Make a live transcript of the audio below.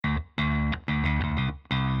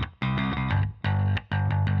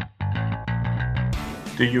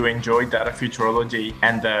Do you enjoy data futurology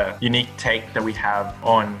and the unique take that we have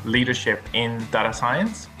on leadership in data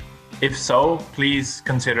science? If so, please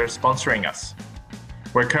consider sponsoring us.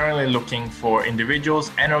 We're currently looking for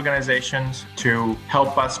individuals and organizations to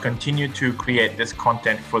help us continue to create this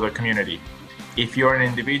content for the community. If you're an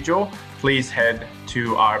individual, please head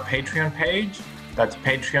to our Patreon page. That's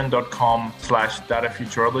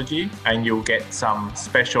patreon.com/datafuturology, and you'll get some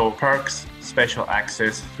special perks, special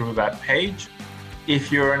access through that page.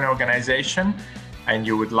 If you're an organization and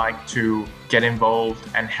you would like to get involved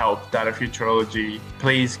and help data futurology,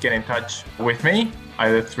 please get in touch with me,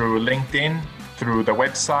 either through LinkedIn, through the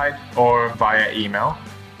website, or via email.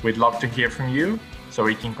 We'd love to hear from you so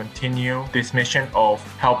we can continue this mission of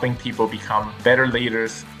helping people become better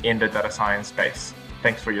leaders in the data science space.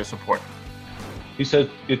 Thanks for your support. He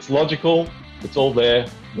said, it's logical, it's all there,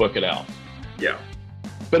 work it out. Yeah.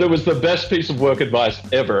 But it was the best piece of work advice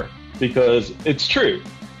ever because it's true.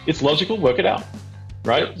 It's logical, work it out,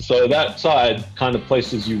 right? Yeah. So that side kind of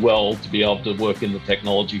places you well to be able to work in the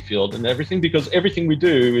technology field and everything, because everything we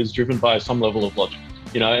do is driven by some level of logic,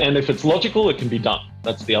 and if it's logical, it can be done.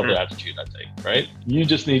 That's the other attitude I take, right? You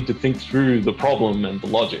just need to think through the problem and the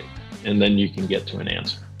logic, and then you can get to an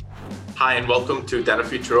answer. Hi, and welcome to Data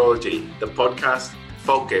Futurology, the podcast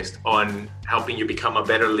focused on helping you become a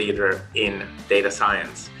better leader in data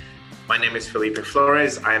science. My name is Felipe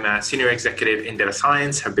Flores. I'm a senior executive in data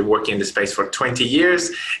science. Have been working in the space for 20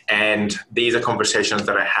 years. And these are conversations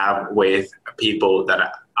that I have with people that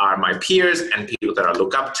are my peers and people that I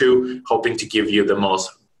look up to, hoping to give you the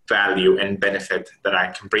most value and benefit that I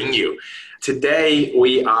can bring you. Today,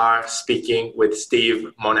 we are speaking with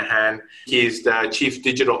Steve Monahan. He's the Chief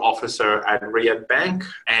Digital Officer at Riyad Bank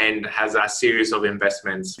and has a series of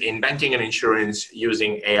investments in banking and insurance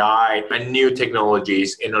using AI and new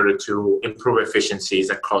technologies in order to improve efficiencies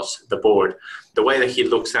across the board. The way that he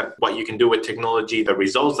looks at what you can do with technology, the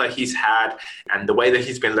results that he's had, and the way that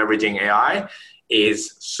he's been leveraging AI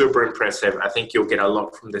is super impressive. I think you'll get a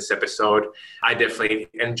lot from this episode. I definitely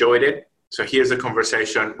enjoyed it. So here's a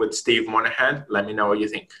conversation with Steve Monahan. Let me know what you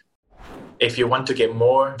think. If you want to get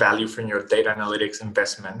more value from your data analytics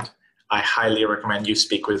investment, I highly recommend you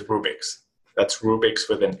speak with Rubix. That's Rubix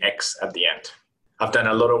with an X at the end. I've done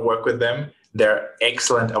a lot of work with them. They're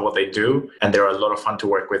excellent at what they do, and they're a lot of fun to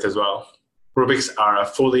work with as well. Rubix are a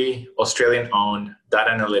fully Australian-owned data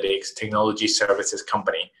analytics technology services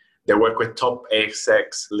company. They work with top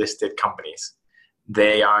ASX listed companies.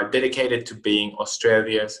 They are dedicated to being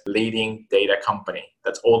Australia's leading data company.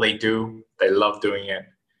 That's all they do. They love doing it.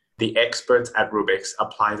 The experts at Rubix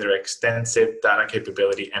apply their extensive data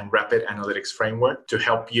capability and rapid analytics framework to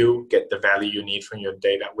help you get the value you need from your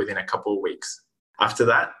data within a couple of weeks. After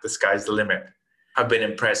that, the sky's the limit. I've been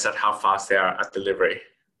impressed at how fast they are at delivery.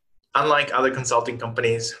 Unlike other consulting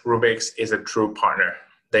companies, Rubix is a true partner.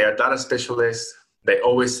 They are data specialists. They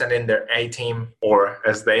always send in their A-team, or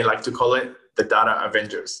as they like to call it, the data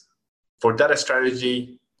Avengers. For data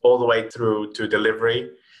strategy all the way through to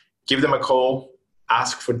delivery, give them a call,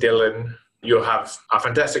 ask for Dylan. You'll have a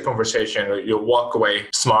fantastic conversation. You'll walk away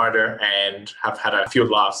smarter and have had a few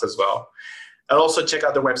laughs as well. And also check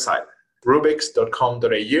out the website,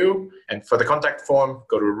 rubix.com.au. And for the contact form,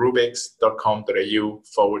 go to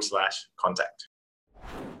rubix.com.au/contact.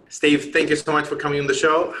 Steve, thank you so much for coming on the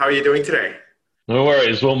show. How are you doing today? No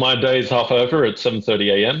worries. Well, my day is half over at 7:30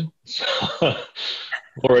 a.m.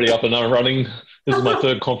 Already up and running. This is my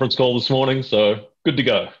third conference call this morning, so good to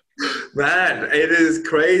go. Man, it is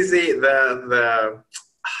crazy the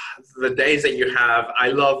days that you have. I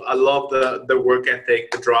love the work ethic,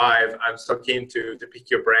 the drive. I'm so keen to pick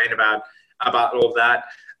your brain about all that.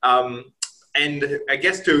 And I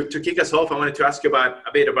guess to kick us off, I wanted to ask you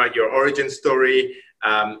a bit about your origin story.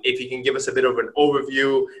 If you can give us a bit of an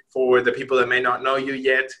overview for the people that may not know you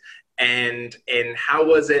yet, and how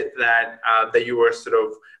was it that you were sort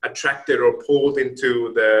of attracted or pulled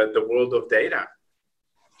into the world of data?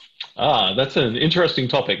 That's an interesting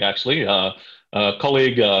topic, actually. A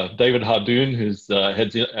colleague, David Hardoon, who's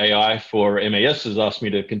heads AI for MAS, has asked me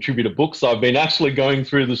to contribute a book. So I've been actually going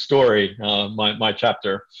through the story, my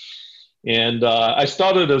chapter. And I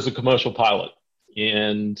started as a commercial pilot.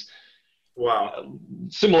 And wow,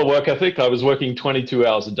 similar work ethic. I was working 22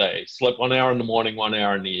 hours a day, slept 1 hour in the morning, 1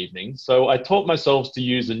 hour in the evening. So I taught myself to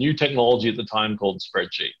use a new technology at the time called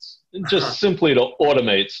spreadsheets, just simply to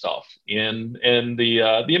automate stuff. And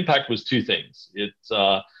the impact was two things. It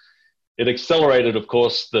accelerated, of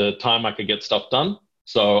course, the time I could get stuff done.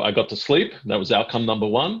 So I got to sleep. That was outcome number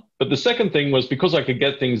one. But the second thing was, because I could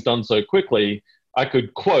get things done so quickly, I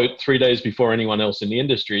could quote 3 days before anyone else in the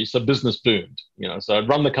industry. So business boomed, so I'd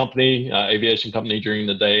run the company, aviation company during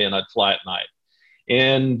the day, and I'd fly at night.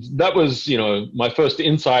 And that was, my first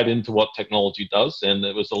insight into what technology does. And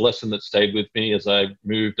it was a lesson that stayed with me as I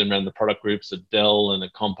moved and ran the product groups at Dell and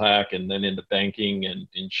at Compaq, and then into banking and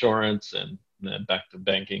insurance, and then back to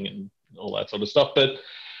banking and all that sort of stuff. But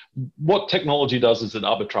what technology does is it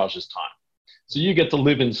arbitrages time. So you get to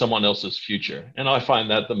live in someone else's future. And I find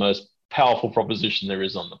that the most powerful proposition there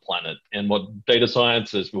is on the planet. And what data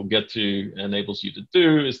science, as we'll get to, enables you to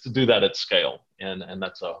do is to do that at scale. And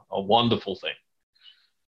that's a wonderful thing.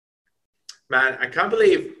 Man, I can't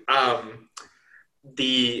believe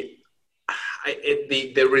the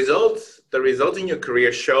results in your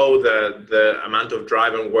career show the amount of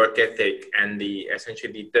drive and work ethic, and the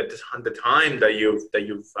time that you've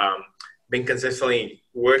been consistently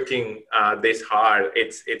working this hard.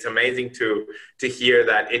 It's amazing to hear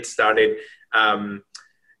that it started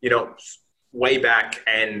way back,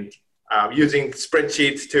 and using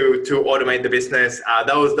spreadsheets to automate the business.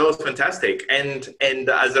 That was fantastic. And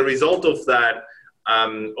as a result of that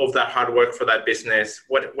hard work for that business,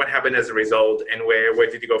 what happened as a result, and where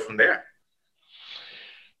did you go from there?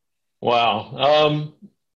 Wow.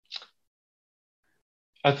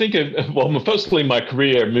 I think, firstly, my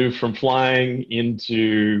career moved from flying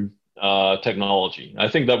into technology. I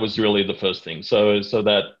think that was really the first thing. So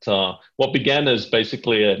that what began as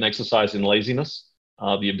basically an exercise in laziness,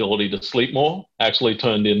 the ability to sleep more, actually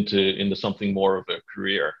turned into something more of a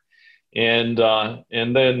career. And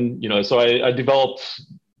then, so I developed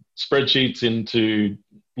spreadsheets into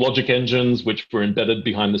logic engines, which were embedded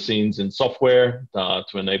behind the scenes in software to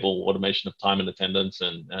enable automation of time and attendance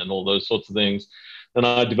and all those sorts of things. Then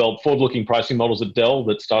I developed forward-looking pricing models at Dell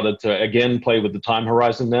that started to, again, play with the time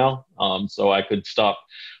horizon now. So I could start,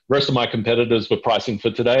 the rest of my competitors were pricing for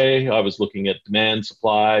today. I was looking at demand,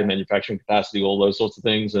 supply, manufacturing capacity, all those sorts of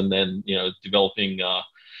things, and then, developing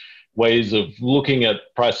ways of looking at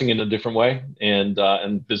pricing in a different way,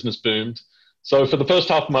 and business boomed. So for the first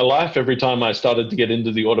half of my life, every time I started to get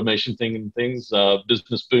into the automation things,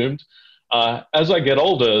 business boomed. As I get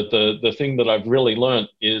older, the thing that I've really learned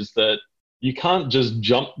is that you can't just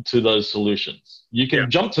jump to those solutions. You can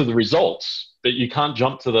jump to the results, but you can't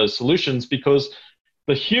jump to those solutions because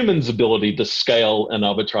the human's ability to scale and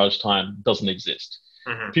arbitrage time doesn't exist.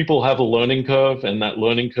 Mm-hmm. People have a learning curve, and that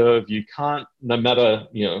learning curve, you can't, no matter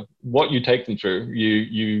what you take them through,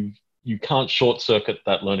 you can't short circuit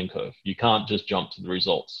that learning curve. You can't just jump to the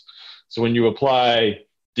results. So when you apply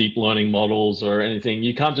deep learning models or anything,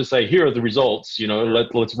 you can't just say, here are the results,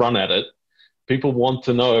 let's run at it. People want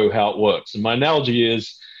to know how it works. And my analogy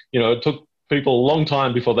is, it took people a long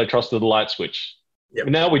time before they trusted the light switch. Yep.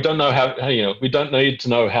 Now we don't know how, we don't need to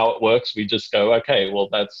know how it works. We just go, okay, well,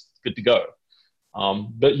 that's good to go.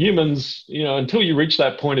 But humans, until you reach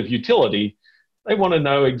that point of utility, they want to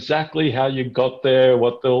know exactly how you got there,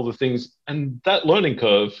 what all the things, and that learning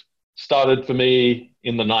curve started for me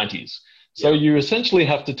in the 90s. So you essentially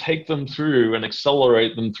have to take them through and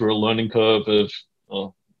accelerate them through a learning curve of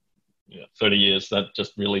 30 years. That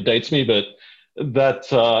just really dates me, but that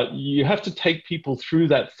you have to take people through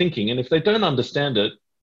that thinking. And if they don't understand it,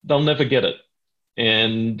 they'll never get it.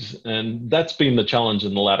 And that's been the challenge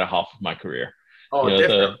in the latter half of my career. Oh,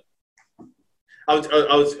 definitely. I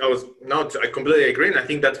completely agree. And I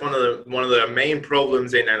think that's one of the main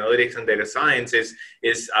problems in analytics and data science is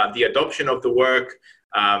the adoption of the work,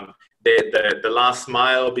 the last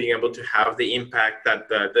mile, being able to have the impact that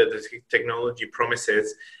the technology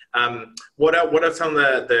promises. What are some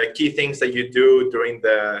of the key things that you do during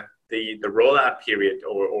the rollout period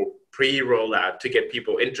or pre-rollout to get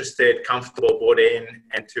people interested, comfortable, bought in,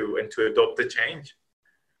 and to adopt the change?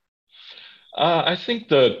 I think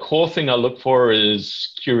the core thing I look for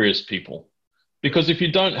is curious people. Because if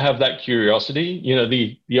you don't have that curiosity,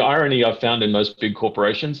 the irony I've found in most big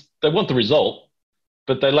corporations, they want the result,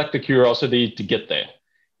 but they lack the curiosity to get there.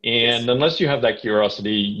 And unless you have that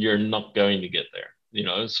curiosity, you're not going to get there.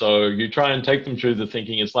 So you try and take them through the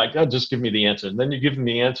thinking. It's like, oh, just give me the answer. And then you give them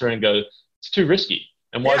the answer and go, it's too risky.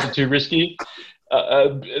 And why is it too risky?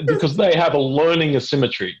 Because they have a learning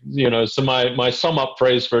asymmetry. So my sum up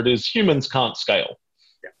phrase for it is humans can't scale.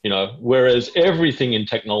 Whereas everything in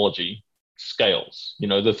technology scales.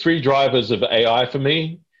 The three drivers of AI for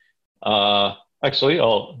me, actually,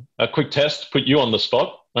 a quick test, put you on the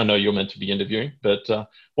spot. I know you're meant to be interviewing, but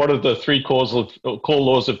what are the three core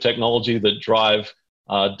laws of technology that drive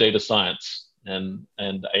data science and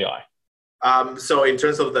AI? So in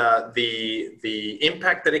terms of the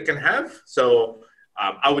impact that it can have,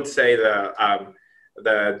 I would say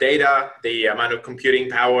the data, the amount of computing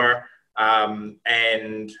power,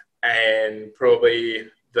 and probably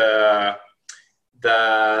the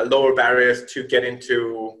lower barriers to get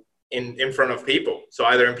into in front of people. So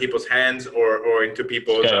either in people's hands or into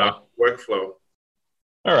people's workflow.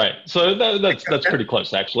 All right. So that's pretty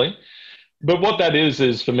close, actually. But what that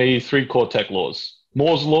is for me, three core tech laws.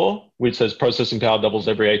 Moore's law, which says processing power doubles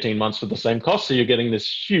every 18 months for the same cost. So you're getting this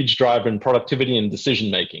huge drive in productivity and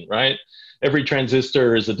decision-making, right? Every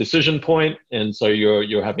transistor is a decision point. And so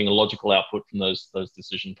you're having a logical output from those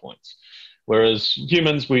decision points. Whereas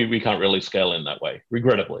humans, we can't really scale in that way,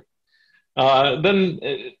 regrettably. Then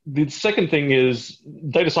the second thing is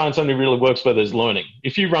data science only really works where there's learning.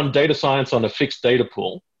 If you run data science on a fixed data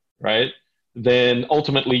pool, right, then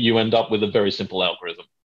ultimately you end up with a very simple algorithm.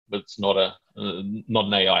 But it's not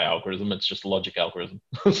an AI algorithm, it's just a logic algorithm.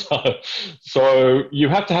 so you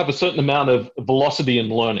have to have a certain amount of velocity in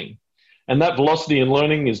learning. And that velocity in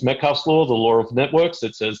learning is Metcalfe's law, the law of networks.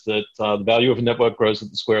 It says that the value of a network grows at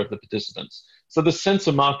the square of the participants. So the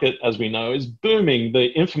sensor market, as we know, is booming.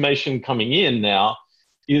 The information coming in now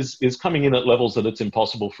is coming in at levels that it's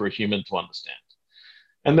impossible for a human to understand.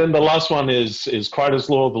 And then the last one is Kreider's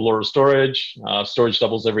law, the law of storage. Storage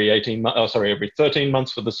doubles every 13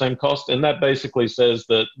 months for the same cost. And that basically says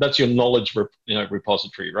that that's your knowledge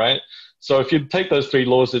repository, right? So if you take those three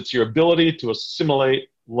laws, it's your ability to assimilate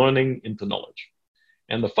learning into knowledge.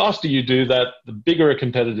 And the faster you do that, the bigger a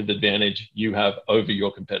competitive advantage you have over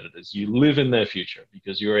your competitors. You live in their future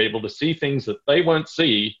because you're able to see things that they won't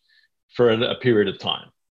see for a period of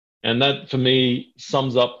time. And that, for me,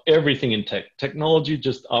 sums up everything in tech. Technology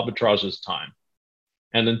just arbitrages time.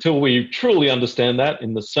 And until we truly understand that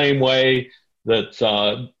in the same way that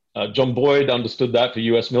John Boyd understood that for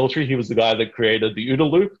US military, he was the guy that created the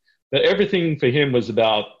OODA loop, that everything for him was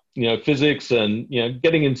about physics and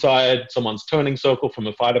getting inside someone's turning circle from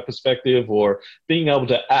a fighter perspective or being able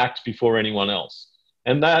to act before anyone else.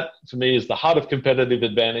 And that, to me, is the heart of competitive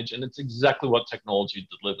advantage, and it's exactly what technology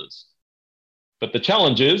delivers. But the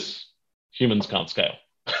challenge is humans can't scale.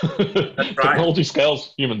 That's right. Technology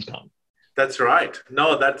scales, humans can't. That's right.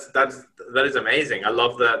 No, that is amazing. I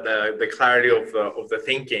love the clarity of the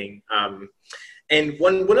thinking. And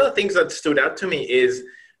one of the things that stood out to me is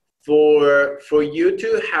for you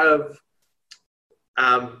to have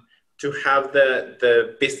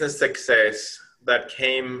the business success that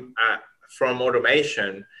came from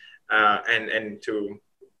automation and to,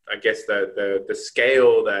 I guess, the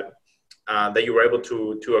scale that you were able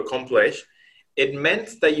to accomplish, it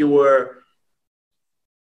meant that you were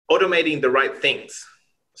automating the right things.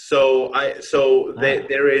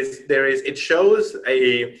 There is it shows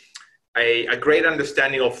a great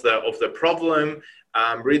understanding of the problem,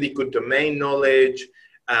 really good domain knowledge,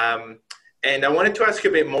 and I wanted to ask you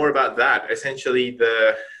a bit more about that. Essentially,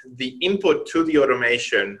 the input to the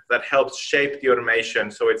automation that helps shape the automation,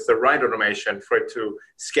 so it's the right automation for it to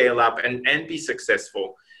scale up and be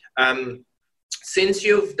successful. Since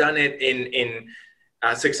you've done it in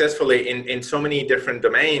successfully in so many different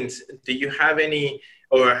domains, do you have any,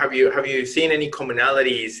 or have you seen any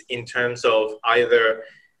commonalities in terms of either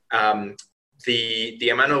the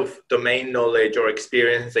amount of domain knowledge or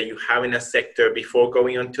experience that you have in a sector before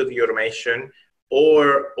going on to the automation,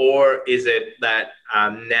 or is it that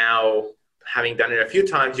now, having done it a few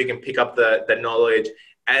times, you can pick up the knowledge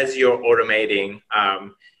as you're automating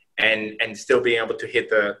and still being able to hit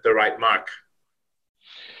the right mark?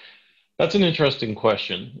 That's an interesting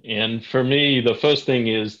question. And for me, the first thing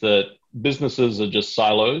is that businesses are just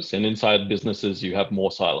silos, and inside businesses, you have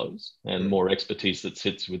more silos and more expertise that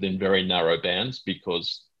sits within very narrow bands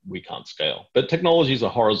because we can't scale. But technologies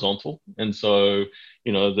are horizontal. And so,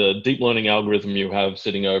 the deep learning algorithm you have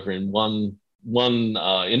sitting over in one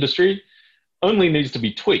industry only needs to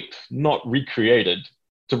be tweaked, not recreated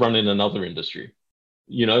to run in another industry.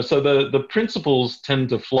 So the principles tend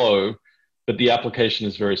to flow, but the application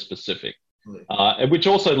is very specific, which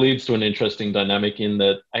also leads to an interesting dynamic in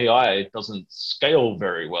that AI doesn't scale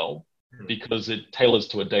very well because it tailors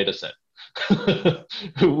to a data set,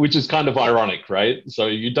 which is kind of ironic, right? So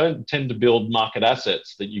you don't tend to build market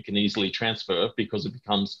assets that you can easily transfer because it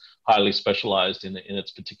becomes highly specialized in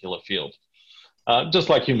its particular field, just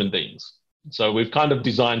like human beings. So we've kind of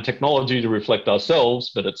designed technology to reflect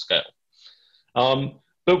ourselves, but at scale.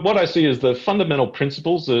 But what I see is the fundamental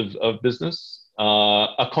principles of business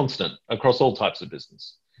are constant across all types of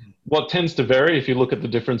business. What tends to vary, if you look at the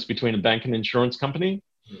difference between a bank and insurance company,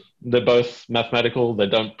 they're both mathematical. They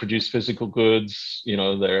don't produce physical goods.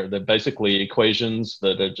 They're basically equations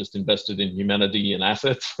that are just invested in humanity and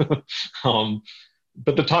assets.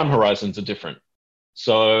 But the time horizons are different.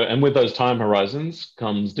 So, and with those time horizons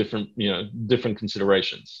comes different, different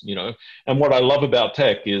considerations, and what I love about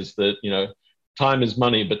tech is that, time is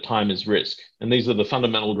money, but time is risk. And these are the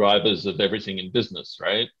fundamental drivers of everything in business,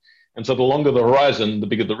 right? And so the longer the horizon, the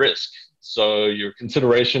bigger the risk. So your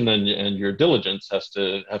consideration and your diligence have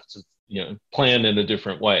to plan in a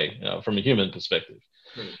different way from a human perspective.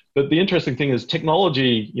 But the interesting thing is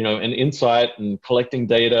technology, and insight and collecting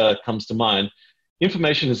data comes to mind.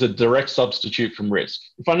 Information is a direct substitute from risk.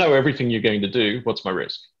 If I know everything you're going to do, what's my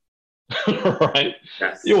risk? Right?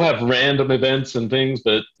 Yes. You'll have random events and things,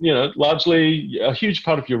 but largely a huge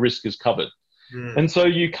part of your risk is covered. And so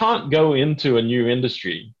you can't go into a new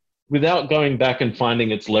industry without going back and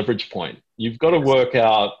finding its leverage point. You've got to work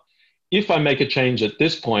out, if I make a change at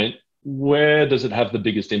this point, where does it have the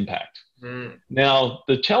biggest impact? Now,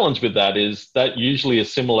 the challenge with that is that usually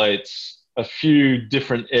assimilates a few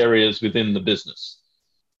different areas within the business.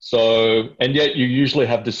 So, and yet you usually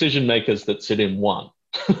have decision makers that sit in one.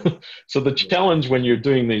 So the challenge when you're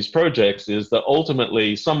doing these projects is that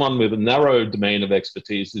ultimately someone with a narrow domain of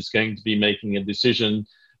expertise is going to be making a decision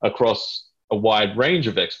across a wide range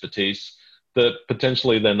of expertise that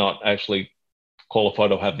potentially they're not actually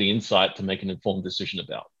qualified or have the insight to make an informed decision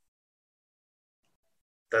about.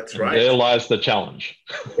 That's and right. There lies the challenge.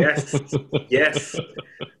 Yes, yes.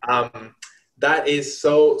 That is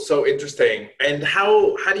so interesting. And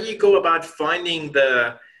how do you go about finding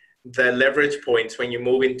the leverage points when you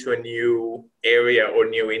move into a new area or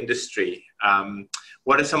new industry?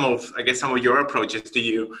 What are some of your approaches? Do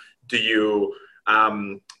you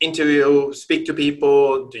interview, speak to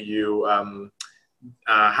people? Do you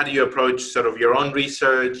how do you approach sort of your own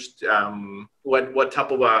research? What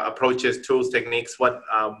type of approaches, tools, techniques? What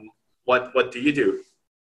do you do?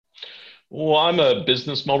 Well, I'm a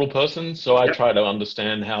business model person, so I try to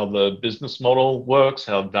understand how the business model works,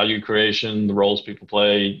 how value creation, the roles people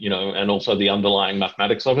play, and also the underlying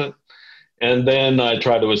mathematics of it. And then I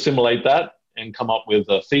try to assimilate that and come up with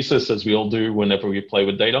a thesis, as we all do whenever we play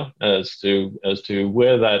with data, as to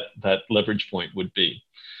where that leverage point would be.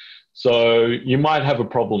 So you might have a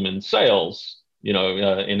problem in sales,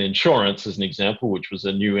 in insurance, as an example, which was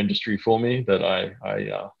a new industry for me that I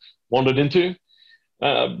wandered into.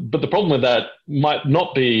 But the problem with that might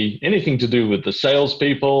not be anything to do with the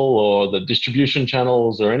salespeople or the distribution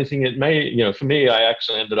channels or anything. It may, for me, I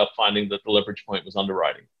actually ended up finding that the leverage point was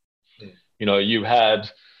underwriting. You had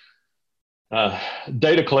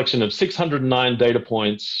data collection of 609 data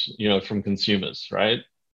points, from consumers, right?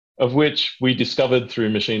 Of which we discovered through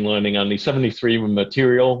machine learning only 73 were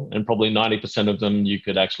material, and probably 90% of them you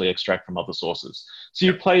could actually extract from other sources. So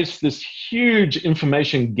you place this huge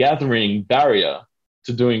information gathering barrier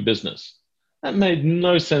to doing business. That made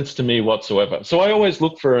no sense to me whatsoever. So I always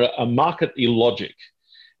look for a market illogic.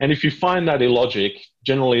 And if you find that illogic,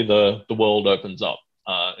 generally the world opens up,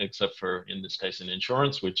 except for, in this case, in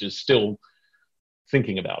insurance, which is still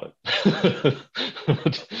thinking about it.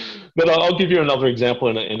 But I'll give you another example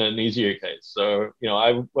in an easier case. So,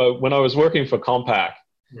 when I was working for Compaq,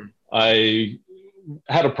 I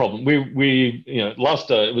had a problem. We it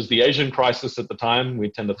was the Asian crisis at the time. We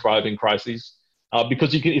tend to thrive in crises.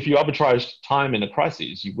 Because if you arbitrage time in a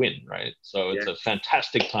crisis, you win, right? So it's a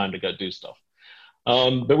fantastic time to go do stuff.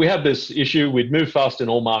 But we had this issue. We'd moved fast in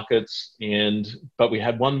all markets, but we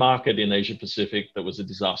had one market in Asia Pacific that was a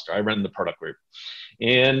disaster. I ran the product group.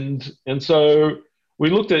 And so we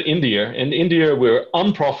looked at India, and India were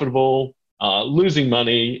unprofitable, losing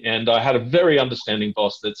money. And I had a very understanding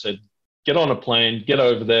boss that said, get on a plane, get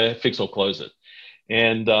over there, fix or close it.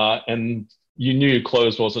 And you knew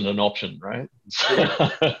close wasn't an option, right?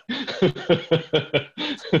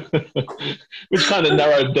 Which kind of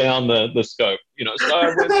narrowed down the scope, So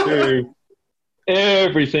I went through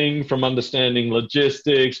everything from understanding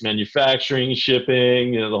logistics, manufacturing,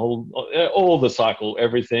 shipping, all the cycle,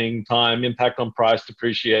 everything, time, impact on price,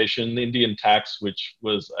 depreciation, Indian tax, which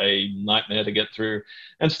was a nightmare to get through,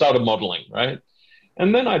 and started modeling, right?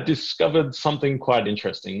 And then I discovered something quite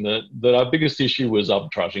interesting, that our biggest issue was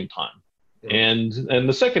arbitraging time. And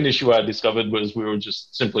the second issue I discovered was we were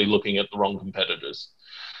just simply looking at the wrong competitors.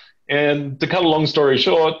 And to cut a long story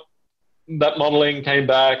short, that modeling came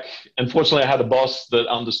back. Unfortunately, I had a boss that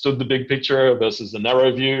understood the big picture versus the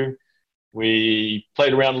narrow view. We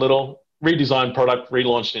played around a little, redesigned product,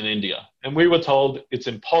 relaunched in India. And we were told it's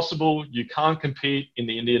impossible. You can't compete in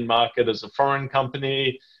the Indian market as a foreign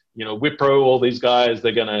company. Wipro, all these guys,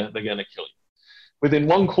 they're gonna kill you. Within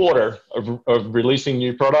 1 quarter of releasing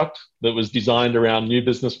new product that was designed around new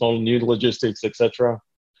business model, new logistics, etc.,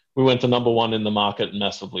 we went to number 1 in the market,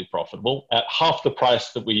 massively profitable, at half the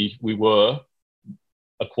price that we were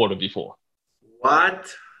a quarter before.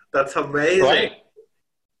 What? That's amazing. Right?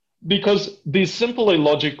 Because the simple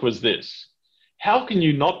logic was this. How can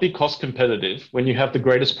you not be cost competitive when you have the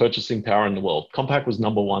greatest purchasing power in the world? Compaq was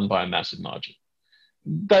number one by a massive margin.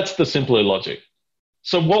 That's the simpler logic.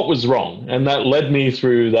 So what was wrong? And that led me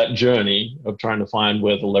through that journey of trying to find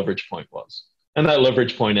where the leverage point was. And that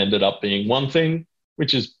leverage point ended up being one thing,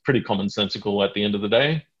 which is pretty commonsensical at the end of the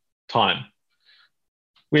day, time.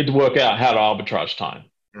 We had to work out how to arbitrage time.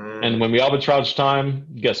 And when we arbitraged time,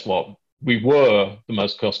 guess what? We were the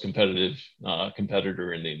most cost competitive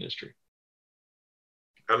competitor in the industry.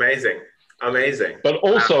 Amazing. But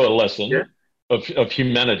also a lesson of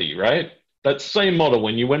humanity, right? That same model,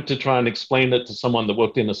 when you went to try and explain it to someone that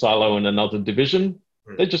worked in a silo in another division,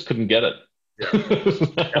 they just couldn't get it.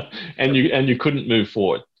 Yeah. and you couldn't move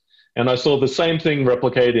forward. And I saw the same thing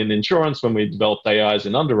replicate in insurance when we developed AIs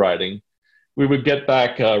in underwriting. We would get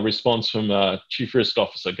back a response from a chief risk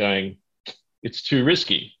officer going, it's too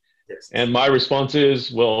risky. Yes. And my response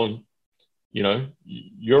is, well, you know,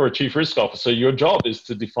 you're a chief risk officer. Your job is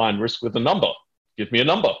to define risk with a number. Give me a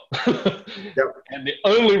number. Yep. And the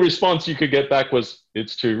only response you could get back was,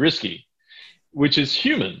 it's too risky, which is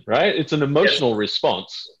human, right? It's an emotional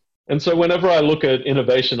response. And so whenever I look at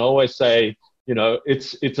innovation, I always say, you know,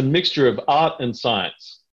 it's a mixture of art and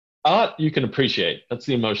science. Art you can appreciate. That's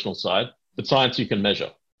the emotional side. But science you can measure.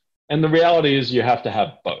 And the reality is you have to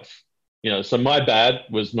have both. You know, so my bad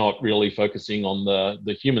was not really focusing on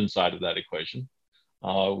the human side of that equation,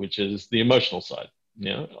 which is the emotional side.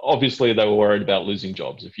 You know, obviously they were worried about losing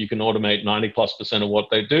jobs. If you can automate 90+% of what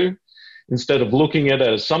they do, instead of looking at it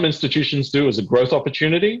as some institutions do as a growth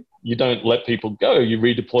opportunity, you don't let people go. You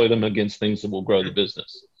redeploy them against things that will grow the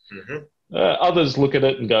business. Mm-hmm. Others look at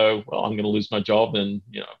it and go, well, I'm going to lose my job, and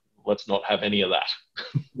you know, let's not have any of that.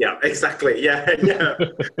 Yeah, exactly. Yeah.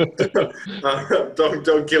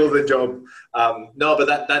 Don't kill the job. No, but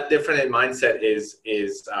that different mindset is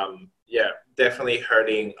definitely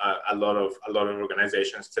hurting a lot of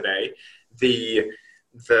organizations today. The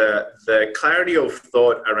clarity of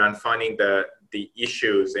thought around finding the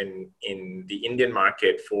issues in the Indian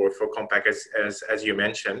market for Compaq, as you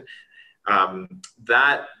mentioned,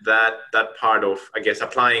 that part of, I guess,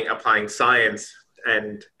 applying science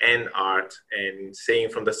and art and seeing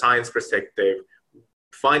from the science perspective,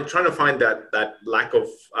 trying to find that lack of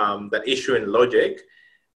that issue in logic,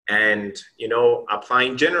 and you know,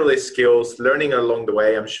 applying generalist skills, learning along the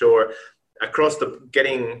way. I'm sure across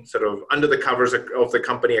getting sort of under the covers of the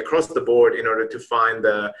company across the board in order to find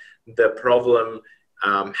the problem,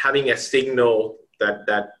 having a signal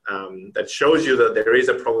that shows you that there is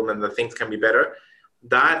a problem and that things can be better.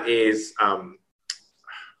 That is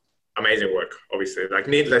amazing work, obviously. Like,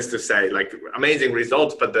 needless to say, like, amazing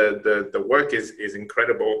results, but the work is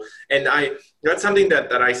incredible. And that's something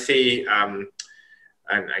that I see, and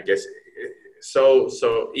I guess so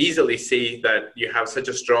easily see that you have such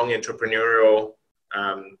a strong entrepreneurial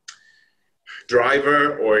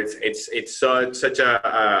driver, or it's such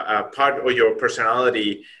a part of your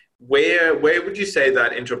personality. Where would you say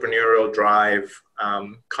that entrepreneurial drive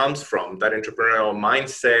comes from? That entrepreneurial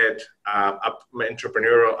mindset,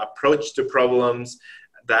 entrepreneurial approach to problems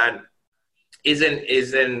that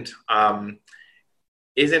isn't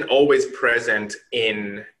always present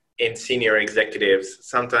in senior executives.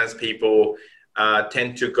 Sometimes people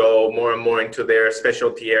tend to go more and more into their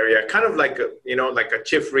specialty area, kind of like a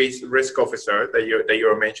chief risk officer that you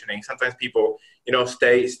were mentioning. Sometimes people, you know,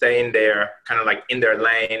 stay in there, kind of like in their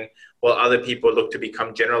lane, while other people look to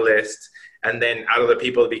become generalists, and then out of the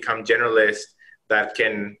people that become generalist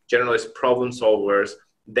problem solvers,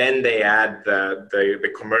 then they add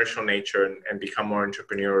the commercial nature and become more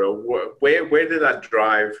entrepreneurial. Where did that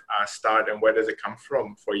drive start, and where does it come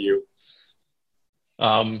from for you?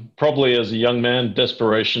 Probably as a young man,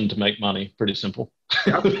 desperation to make money. Pretty simple.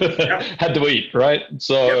 Yep. Had to eat, right?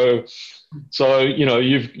 So you know,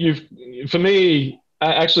 for me,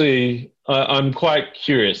 actually, I'm quite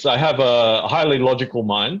curious. I have a highly logical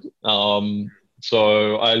mind,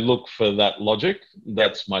 so I look for that logic.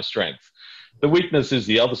 That's my strength. The weakness is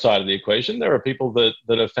the other side of the equation. There are people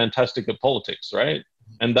that are fantastic at politics, right?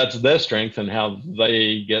 And that's their strength and how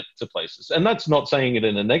they get to places. And that's not saying it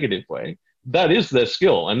in a negative way. That is their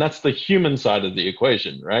skill, and that's the human side of the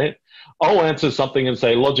equation, right? I'll answer something and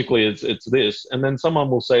say, logically, it's this, and then someone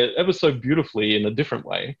will say it ever so beautifully in a different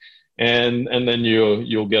way, and then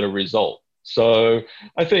you'll get a result. So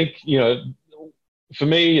I think, you know, for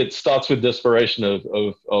me, it starts with desperation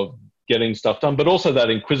of getting stuff done, but also that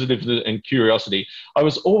inquisitiveness and curiosity. I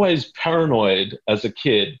was always paranoid as a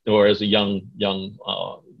kid or as a young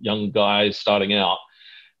guy starting out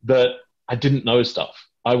that I didn't know stuff.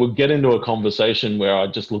 I would get into a conversation where I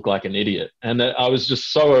just look like an idiot. And I was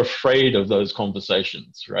just so afraid of those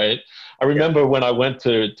conversations, right? I remember when I went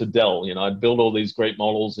to Dell, I'd built all these great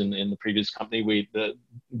models in the previous company. The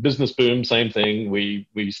business boom, same thing. We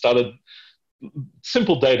started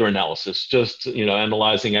simple data analysis, just,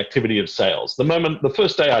 analyzing activity of sales. The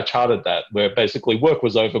first day I charted that, where basically work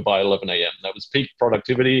was over by 11 a.m. That was peak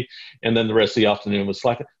productivity. And then the rest of the afternoon was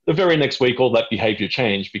slack. The very next week, all that behavior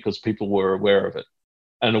changed because people were aware of it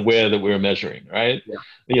and aware that we were measuring, right?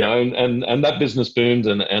 Yeah. And that business boomed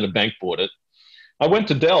and a bank bought it. I went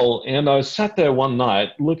to Dell and I sat there one night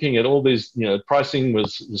looking at all these, pricing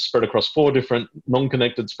was spread across 4 different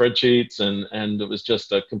non-connected spreadsheets, and it was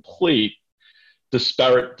just a complete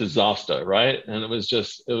disparate disaster, right? And it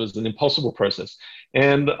was an impossible process.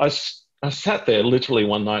 And I sat there literally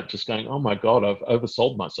one night just going, oh my God, I've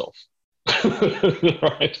oversold myself.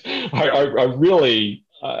 Right?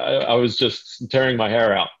 I was just tearing my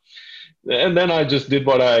hair out. And then I just did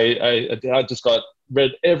what I just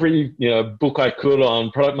read every book I could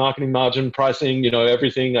on product marketing, margin, pricing,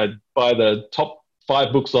 everything. I'd buy the top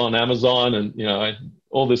 5 books on Amazon and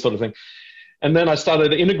all this sort of thing. And then I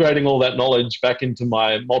started integrating all that knowledge back into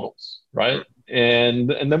my models, right? And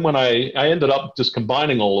then when I ended up just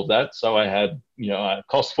combining all of that, so I had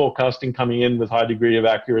cost forecasting coming in with high degree of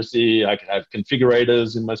accuracy. I could have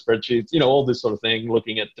configurators in my spreadsheets, all this sort of thing,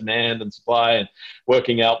 looking at demand and supply and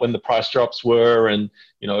working out when the price drops were, and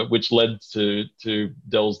which led to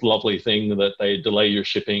Dell's lovely thing that they delay your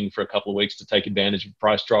shipping for a couple of weeks to take advantage of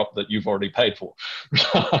price drop that you've already paid for.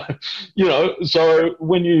 So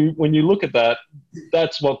when you look at that,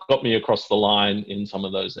 that's what got me across the line in some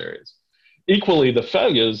of those areas. Equally, the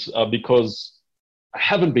failures are because I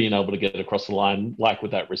haven't been able to get across the line, like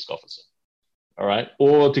with that risk officer, all right?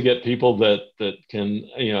 Or to get people that can,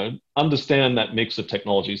 understand that mix of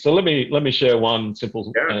technology. So let me share one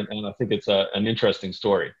simple, and I think it's an interesting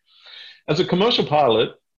story. As a commercial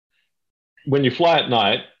pilot, when you fly at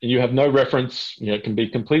night and you have no reference, it can be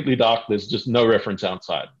completely dark, there's just no reference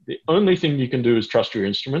outside. The only thing you can do is trust your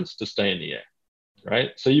instruments to stay in the air.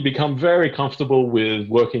 Right? So you become very comfortable with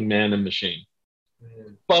working man and machine.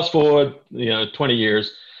 Fast forward, 20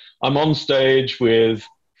 years, I'm on stage with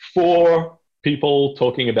 4 people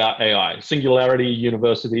talking about AI, Singularity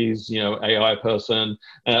University's, AI person,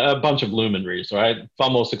 a bunch of luminaries, right?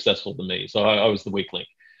 Far more successful than me. So I was the weak link.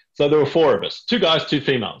 So there were 4 of us, 2 guys, 2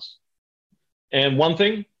 females. And one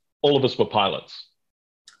thing, all of us were pilots.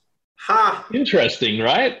 Interesting,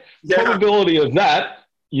 right? Yeah. Probability of that,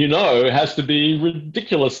 has to be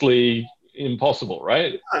ridiculously impossible,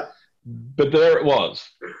 right? But there it was.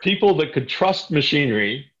 People that could trust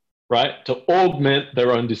machinery, right, to augment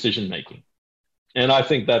their own decision-making. And I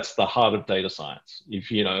think that's the heart of data science. If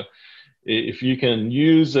you can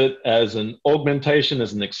use it as an augmentation,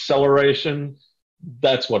 as an acceleration,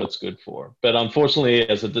 that's what it's good for. But unfortunately,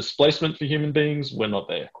 as a displacement for human beings, we're not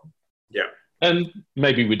there. Yeah. And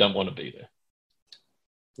maybe we don't want to be there.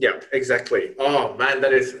 Yeah, exactly. Oh man,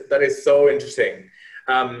 that is so interesting.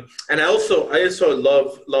 And I also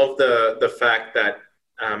love the fact that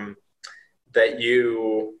that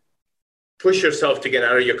you push yourself to get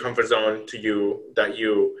out of your comfort zone, that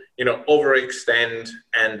you overextend,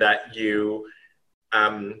 and that you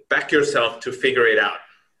back yourself to figure it out.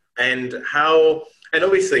 And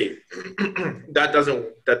obviously that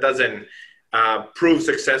doesn't prove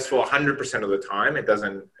successful 100% of the time. It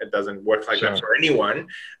doesn't work like that for anyone.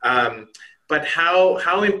 But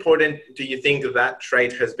how important do you think that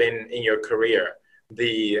trait has been in your career?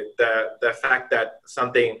 The fact that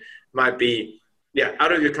something might be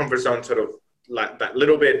out of your comfort zone, sort of like that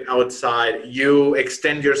little bit outside, you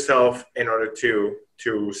extend yourself in order to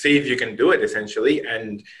see if you can do it, essentially.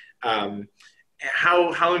 And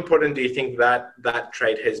how important do you think that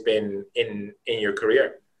trait has been in your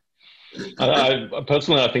career?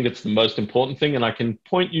 Personally, I think it's the most important thing, and I can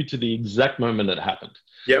point you to the exact moment it happened.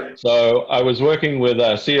 Yep. So I was working with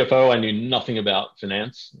a CFO I knew nothing about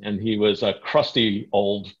finance, and he was a crusty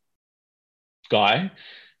old guy.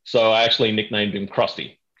 So I actually nicknamed him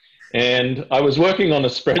Krusty. And I was working on a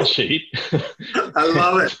spreadsheet. I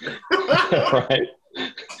love it. Right.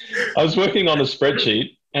 I was working on a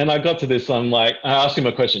spreadsheet, and I got to this. I asked him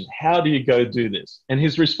a question: how do you go do this? And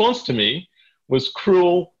his response to me was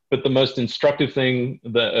cruel, but the most instructive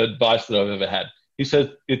advice that I've ever had. He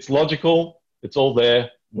said, it's logical, it's all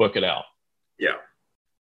there, work it out. Yeah.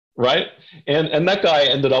 Right? And that guy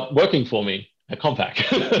ended up working for me at Compaq.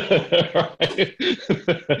 Right?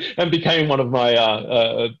 And became one of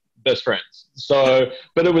my best friends.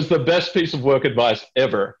 But it was the best piece of work advice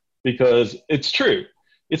ever, because it's true.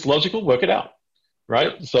 It's logical, work it out.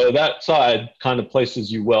 right? So that side kind of places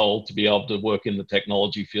you well to be able to work in the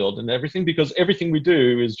technology field and everything, because everything we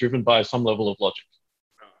do is driven by some level of logic.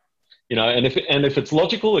 And if it's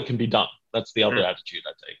logical, it can be done. That's the other attitude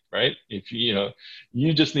I take, right? If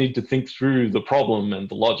you just need to think through the problem and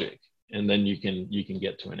the logic, and then you can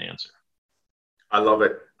get to an answer. I love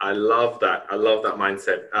it. I love that. I love that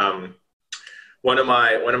mindset. One of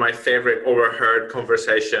my favorite overheard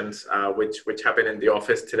conversations, which happened in the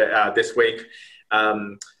office today, this week.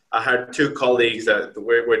 I had two colleagues that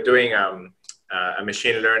we're doing a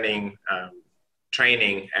machine learning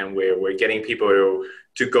training, and we're getting people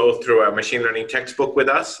to go through a machine learning textbook with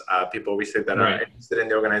us. People we said that are interested in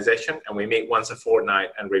the organization, and we meet once a fortnight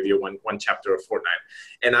and review one chapter a fortnight.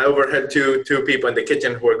 And I overheard two people in the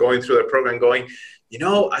kitchen who were going through the program going,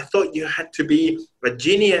 I thought you had to be a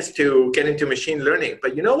genius to get into machine learning,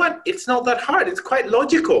 but you know what? It's not that hard. It's quite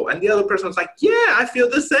logical. And the other person was like, yeah, I feel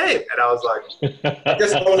the same. And I was like, I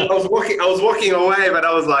was walking away, but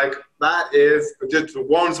I was like, that is just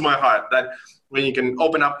warms my heart that when you can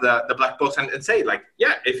open up the black box and say like,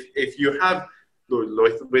 yeah, if you have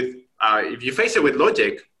if you face it with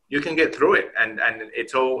logic, you can get through it, and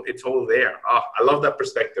it's all there. Oh, I love that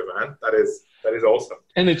perspective, man. That is awesome.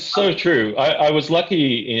 And it's so true. I was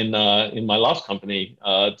lucky in my last company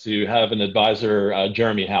to have an advisor,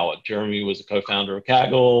 Jeremy Howard. Jeremy was a co-founder of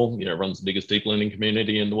Kaggle, runs the biggest deep learning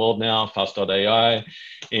community in the world now, Fast.ai.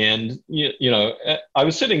 And, I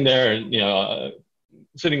was sitting there,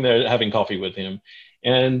 having coffee with him.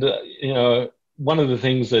 And, one of the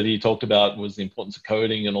things that he talked about was the importance of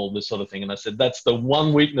coding and all this sort of thing. And I said, that's the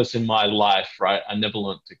one weakness in my life, right? I never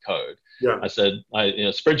learned to code. Yeah. I said,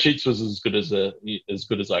 spreadsheets was as good as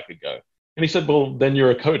I could go. And he said, well, then you're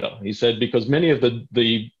a coder. He said, because many of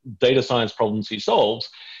the data science problems he solves,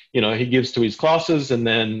 he gives to his classes, and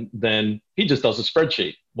then he just does a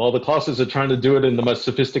spreadsheet while the classes are trying to do it in the most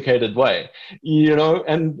sophisticated way,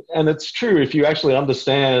 and it's true. If you actually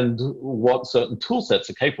understand what certain tool sets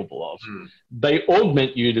are capable of, they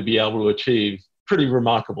augment you to be able to achieve pretty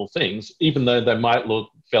remarkable things, even though they might look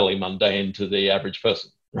fairly mundane to the average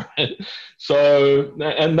person. Right. So,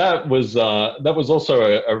 and that was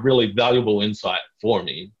also a really valuable insight for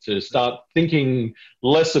me to start thinking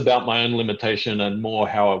less about my own limitation and more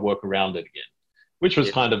how I work around it again, which was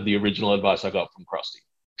kind of the original advice I got from Krusty.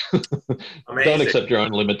 Don't accept your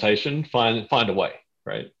own limitation. Find a way.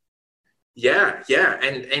 Right. Yeah.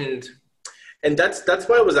 And that's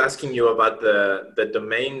why I was asking you about the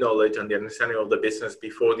domain knowledge and the understanding of the business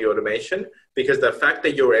before the automation, because the fact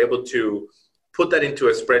that you're able to put that into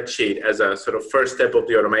a spreadsheet as a sort of first step of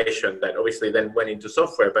the automation that obviously then went into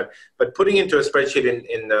software, but putting into a spreadsheet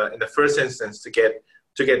in the first instance to get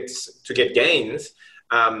gains,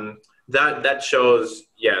 that shows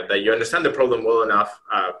that you understand the problem well enough,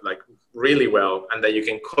 like really well, and that you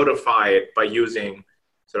can codify it by using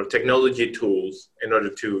sort of technology tools in order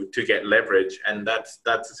to get leverage. And that's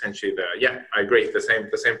essentially I agree, the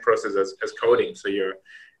same process as coding. So you're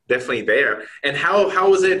definitely there. And how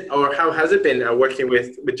was it, or how has it been working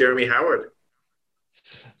with Jeremy Howard?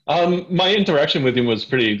 My interaction with him was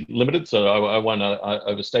pretty limited, so I won't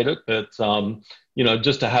overstate it. But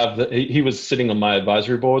just to have he was sitting on my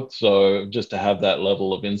advisory board, so just to have that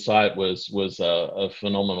level of insight was a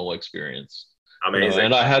phenomenal experience. Amazing.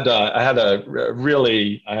 And I had a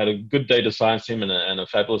good data science team and a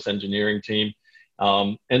fabulous engineering team.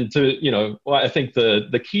 And I think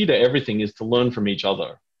the key to everything is to learn from each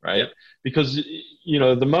other. Right. Because,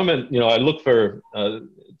 the moment, I look for,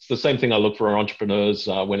 it's the same thing I look for entrepreneurs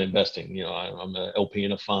when investing. I'm an LP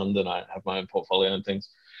in a fund and I have my own portfolio and things.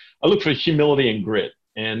 I look for humility and grit.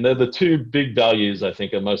 And they're the two big values I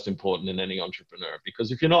think are most important in any entrepreneur,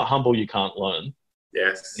 because if you're not humble, you can't learn.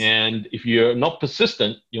 Yes. And if you're not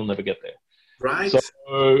persistent, you'll never get there. Right. So,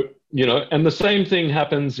 and the same thing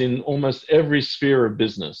happens in almost every sphere of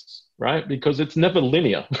business, right? Because it's never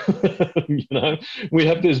linear. We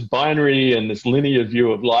have this binary and this linear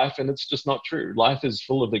view of life, and it's just not true. Life is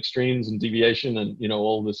full of extremes and deviation and,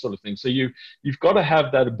 all this sort of thing. So you've got to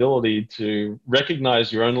have that ability to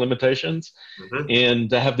recognize your own limitations and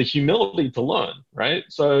to have the humility to learn, right?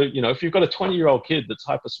 So, if you've got a 20-year-old kid that's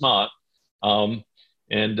hyper smart,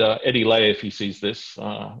 and Eddie Lay, if he sees this,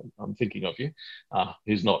 I'm thinking of you.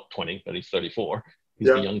 He's not 20, but he's 34. He's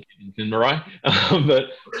the young kid in Marai. But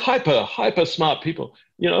hyper smart people,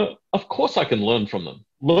 of course I can learn from them.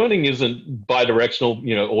 Learning isn't bidirectional,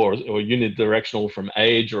 or unidirectional from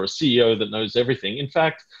age or a CEO that knows everything. In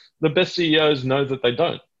fact, the best CEOs know that they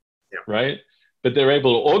don't, right? But they're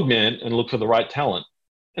able to augment and look for the right talent.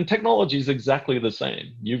 And technology is exactly the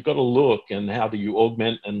same. You've got to look and how do you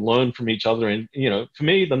augment and learn from each other. And, for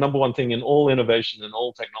me, the number one thing in all innovation and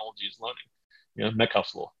all technology is learning,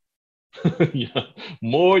 Metcalfe's law.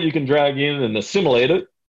 More you can drag in and assimilate it,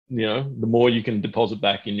 the more you can deposit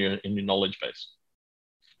back in your knowledge base.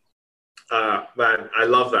 Man, I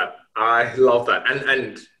love that.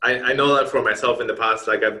 And I know that for myself in the past.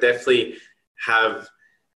 Like I've definitely have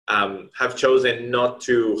chosen not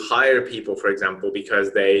to hire people, for example,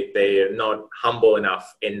 because they are not humble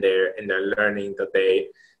enough in their learning, that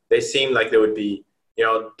they seem like they would be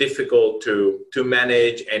difficult to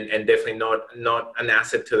manage, and definitely not an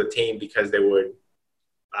asset to the team, because they would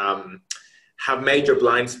have major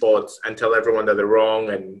blind spots and tell everyone that they're wrong,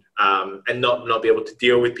 and not be able to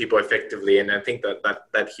deal with people effectively. And I think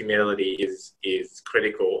that humility is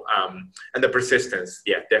critical, and the persistence.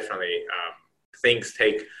 Yeah, definitely. Things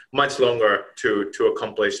take much longer to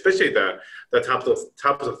accomplish, especially the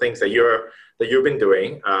types of things that you've been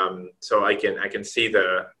doing. So I can see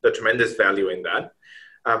the tremendous value in that.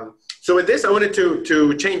 So with this, I wanted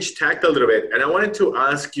to change tack a little bit, and I wanted to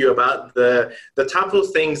ask you about the type of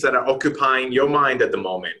things that are occupying your mind at the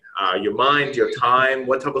moment. Your mind, your time.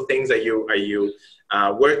 What type of things are you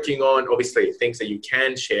working on? Obviously, things that you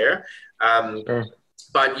can share. Sure.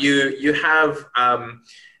 But you have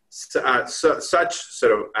such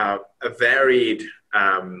sort of a varied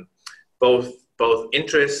both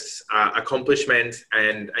interests, accomplishments,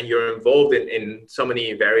 and you're involved in so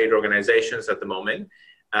many varied organizations at the moment.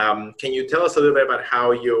 Can you tell us a little bit about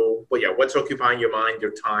how what's occupying your mind,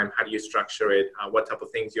 your time? How do you structure it? What type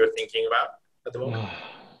of things you're thinking about at the moment?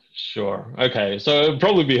 Sure. Okay. So it'd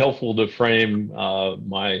probably be helpful to frame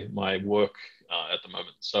my work at the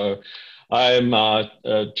moment. So I'm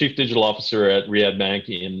Chief Digital Officer at Riyad Bank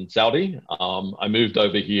in Saudi. I moved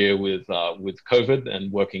over here with COVID and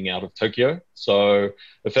working out of Tokyo. So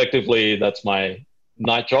effectively, that's my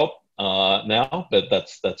night job now. But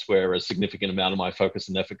that's where a significant amount of my focus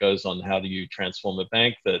and effort goes on. How do you transform a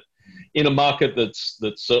bank that, in a market that's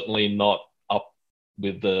certainly not up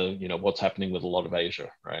with the what's happening with a lot of Asia,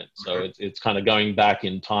 right? So it's kind of going back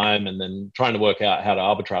in time and then trying to work out how to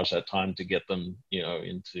arbitrage that time to get them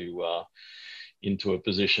into a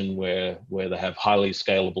position where they have highly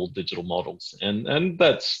scalable digital models, and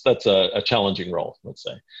that's a challenging role, let's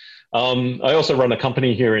say. I also run a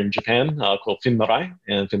company here in Japan called Finmarai,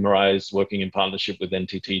 and Finmarai is working in partnership with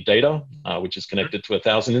NTT Data, which is connected to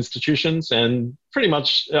 1,000 institutions, and pretty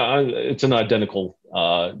much it's an identical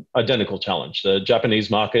challenge. The Japanese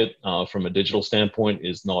market, from a digital standpoint,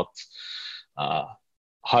 is not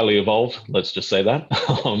highly evolved, let's just say that.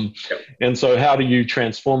 And so how do you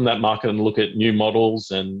transform that market and look at new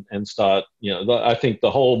models and start, I think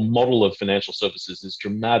the whole model of financial services is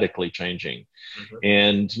dramatically changing.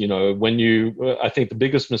 And, I think the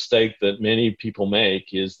biggest mistake that many people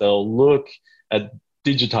make is they'll look at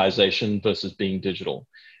digitization versus being digital.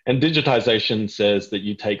 And digitization says that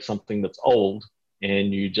you take something that's old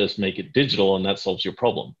and you just make it digital, and that solves your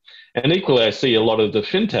problem. And equally, I see a lot of the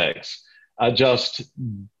fintechs are just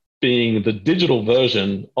being the digital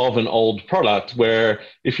version of an old product, where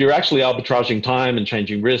if you're actually arbitraging time and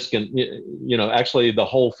changing risk, and actually the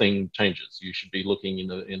whole thing changes. You should be looking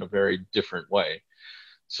in a very different way.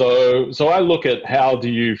 So I look at how do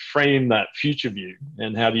you frame that future view,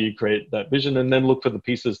 and how do you create that vision, and then look for the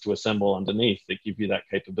pieces to assemble underneath that give you that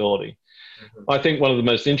capability. I think one of the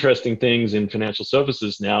most interesting things in financial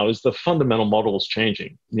services now is the fundamental model is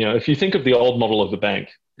changing. If you think of the old model of the bank,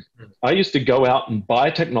 I used to go out and buy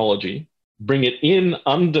technology, bring it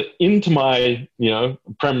into my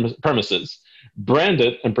premises, brand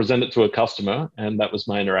it, and present it to a customer, and that was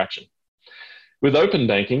my interaction. With open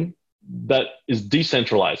banking, that is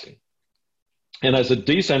decentralizing. And as it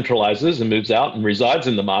decentralizes and moves out and resides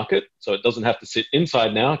in the market, so it doesn't have to sit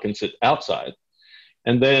inside now, it can sit outside.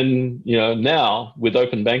 And then, now with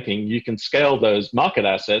open banking, you can scale those market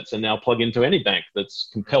assets and now plug into any bank that's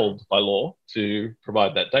compelled by law to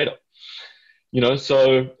provide that data.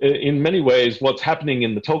 So in many ways, what's happening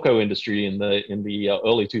in the telco industry in the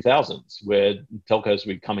early 2000s, where telcos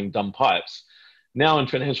were becoming dumb pipes, now in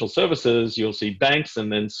financial services, you'll see banks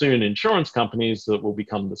and then soon insurance companies that will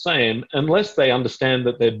become the same, unless they understand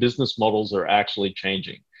that their business models are actually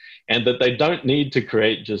changing. And that they don't need to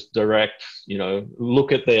create just direct,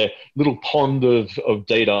 look at their little pond of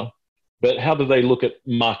data, but how do they look at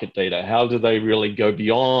market data? How do they really go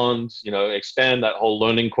beyond, expand that whole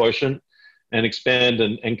learning quotient and expand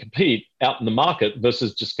and compete out in the market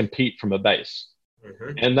versus just compete from a base?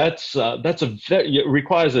 And it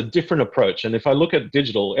requires a different approach. And if I look at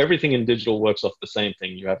digital, everything in digital works off the same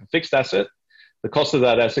thing. You have a fixed asset The cost of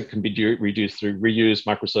that asset can be reduced through reuse,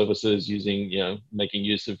 microservices, making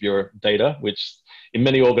use of your data, which in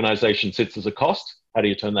many organizations sits as a cost. How do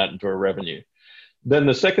you turn that into a revenue? Then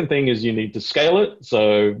the second thing is you need to scale it.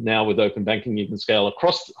 So now with open banking, you can scale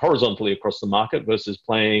horizontally across the market versus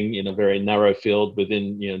playing in a very narrow field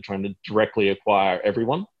within, trying to directly acquire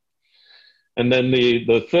everyone. And then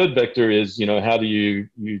the third vector is, how do you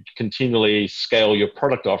continually scale your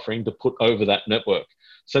product offering to put over that network?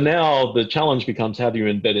 So now the challenge becomes, how do you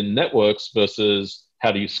embed in networks versus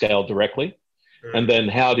how do you scale directly? And then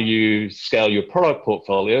how do you scale your product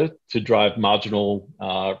portfolio to drive marginal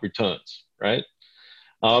returns, right?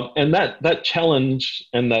 And that challenge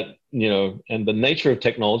and that, and the nature of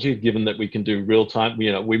technology, given that we can do real time,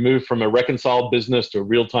 we move from a reconciled business to a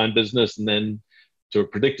real time business and then to a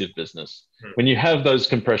predictive business. When you have those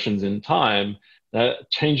compressions in time, that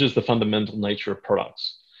changes the fundamental nature of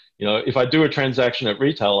products. If I do a transaction at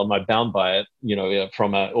retail, am I bound by it,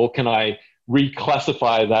 or can I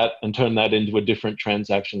reclassify that and turn that into a different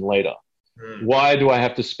transaction later? Why do I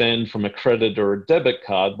have to spend from a credit or a debit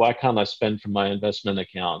card? Why can't I spend from my investment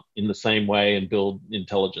account in the same way and build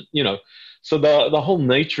intelligent, So the whole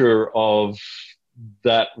nature of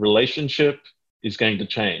that relationship is going to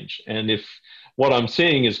change. And if what I'm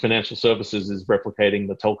seeing is financial services is replicating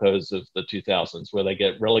the telcos of the 2000s, where they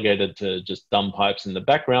get relegated to just dumb pipes in the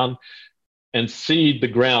background and cede the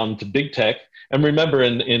ground to big tech. And remember,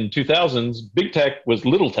 in 2000s, big tech was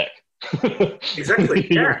little tech. Exactly.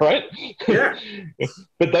 Yeah. Right? Yeah.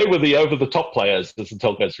 But they were the over-the-top players, as the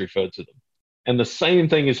telcos referred to them. And the same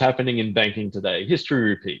thing is happening in banking today. History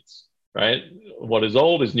repeats, right? What is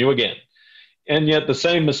old is new again. And yet the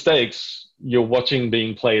same mistakes you're watching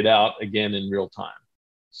being played out again in real time.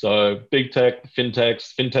 So big tech,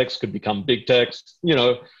 fintechs could become big techs,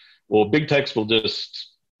 or big techs will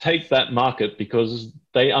just take that market because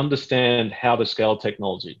they understand how to scale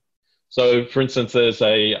technology. So for instance, there's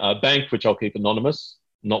a bank, which I'll keep anonymous,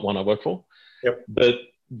 not one I work for,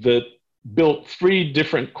 that built 3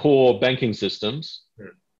 different core banking systems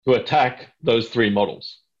to attack those 3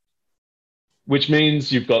 models. Which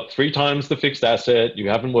means you've got 3 times the fixed asset, you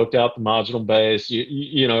haven't worked out the marginal base,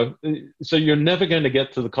 so you're never going to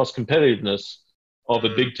get to the cost competitiveness of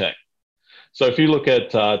a big tech. So if you look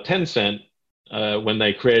at Tencent, when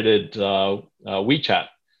they created WeChat,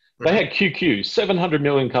 they had QQ, 700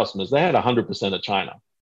 million customers. They had 100% of China.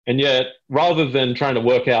 And yet, rather than trying to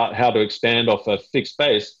work out how to expand off a fixed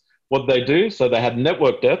base, what they do, so they had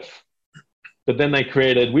network depth, but then they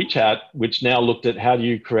created WeChat, which now looked at how do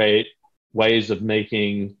you create ways of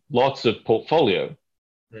making lots of portfolio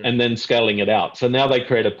and then scaling it out. So now they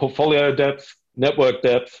create a portfolio depth, network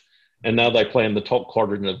depth, and now they play in the top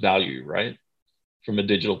quadrant of value, right? From a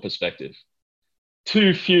digital perspective.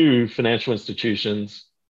 Too few financial institutions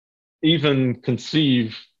even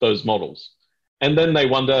conceive those models. And then they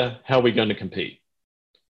wonder, how are we going to compete?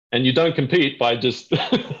 And you don't compete by just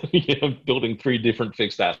building 3 different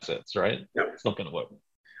fixed assets, right? Yeah. It's not going to work.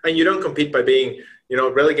 And you don't compete by being,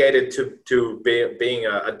 relegated to being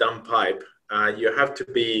a dumb pipe. You have to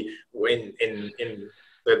be in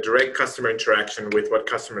the direct customer interaction with what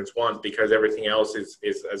customers want, because everything else is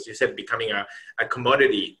as you said, becoming a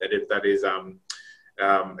commodity that is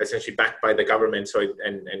essentially backed by the government. So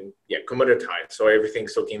commoditized. So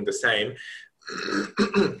everything's looking the same.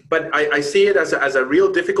 But I see it as a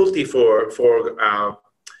real difficulty for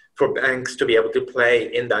banks to be able to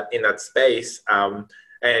play in that space.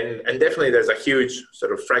 And definitely there's a huge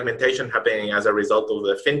sort of fragmentation happening as a result of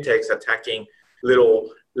the fintechs attacking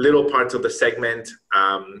little parts of the segment.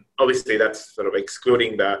 Obviously, that's sort of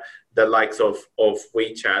excluding the likes of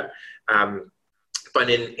WeChat. But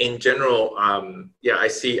in general, I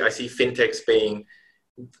see fintechs being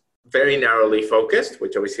very narrowly focused,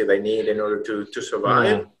 which obviously they need in order to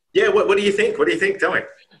survive. Yeah. What do you think? What do you think? Tell me.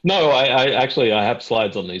 No, I have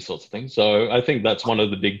slides on these sorts of things. So I think that's one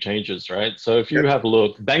of the big changes, right? So if you have a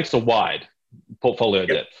look, banks are wide, portfolio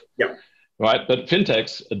depth. Yeah. Right. But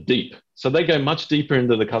fintechs are deep. So they go much deeper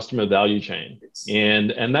into the customer value chain.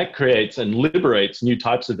 And that creates and liberates new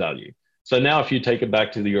types of value. So now if you take it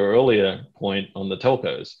back to your earlier point on the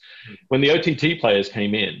telcos, when the OTT players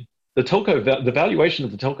came in, the valuation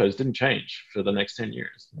of the telcos didn't change for the next 10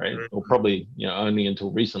 years, right? Or probably only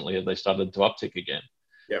until recently as they started to uptick again.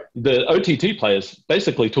 Yeah. The OTT players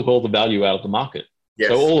basically took all the value out of the market.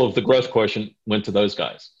 Yes. So all of the growth quotient went to those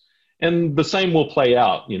guys. And the same will play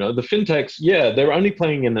out. The fintechs, they're only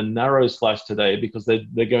playing in a narrow slice today because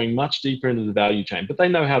they're going much deeper into the value chain, but they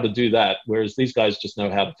know how to do that, whereas these guys just know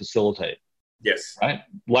how to facilitate. Yes. Right?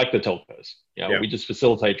 Like the telcos. We just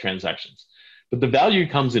facilitate transactions. But the value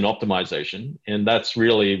comes in optimization, and that's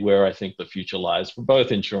really where I think the future lies for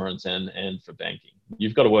both insurance and for banking.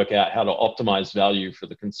 You've got to work out how to optimize value for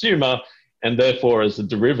the consumer, and therefore, as a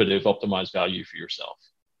derivative, optimize value for yourself.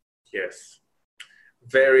 Yes,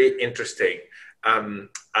 very interesting.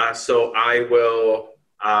 So I will.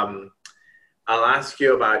 I'll ask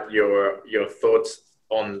you about your thoughts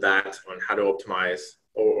on that, on how to optimize,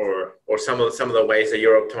 or some of the ways that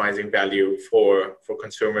you're optimizing value for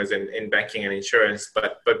consumers in banking and insurance.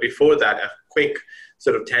 But before that, a quick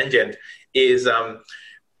sort of tangent is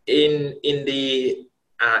in the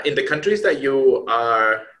countries that you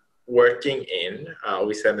are working in,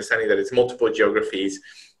 obviously understanding that it's multiple geographies,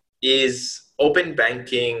 is open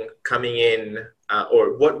banking coming in,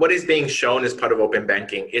 or what is being shown as part of open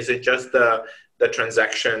banking? Is it just the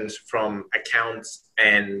transactions from accounts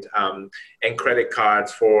and credit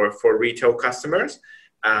cards for retail customers?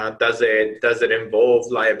 Does it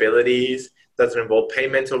involve liabilities? Does it involve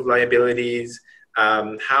payment of liabilities?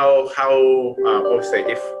 Obviously,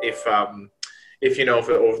 if you know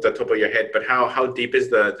off the top of your head, but how deep is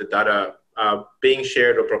the data being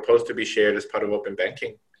shared or proposed to be shared as part of open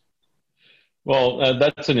banking? Well,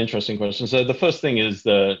 that's an interesting question. So the first thing is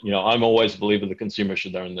that, I'm always a believer the consumer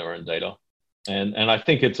should own their own data. And I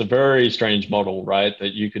think it's a very strange model, right?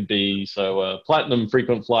 That you could be a platinum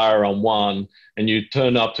frequent flyer on one, and you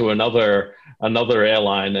turn up to another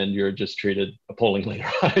airline and you're just treated appallingly,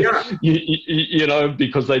 right? Yeah.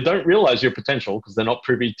 Because they don't realize your potential because they're not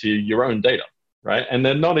privy to your own data, right? And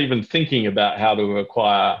they're not even thinking about how to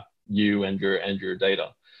acquire you and your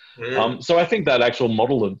data. So I think that actual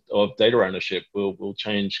model of data ownership will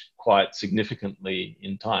change quite significantly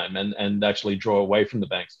in time and actually draw away from the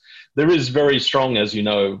banks. There is very strong, as you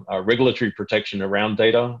know, regulatory protection around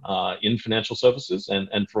data in financial services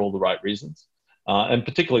and for all the right reasons. And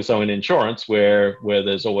particularly so in insurance, where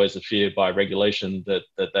there's always a fear by regulation that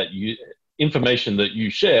information that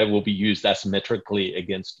you share will be used asymmetrically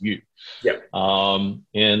against you. Yeah.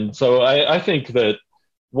 And so I think that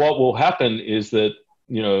what will happen is that,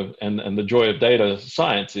 and the joy of data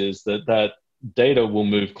science is that data will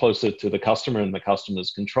move closer to the customer and the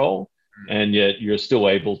customer's control. And yet you're still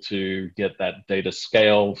able to get that data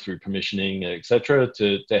scale through permissioning, et cetera,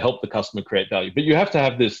 to help the customer create value. But you have to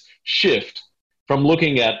have this shift from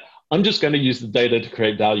looking at, I'm just going to use the data to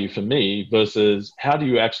create value for me, versus how do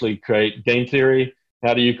you actually create game theory?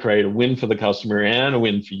 How do you create a win for the customer and a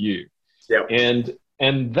win for you? Yeah.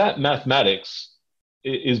 And that mathematics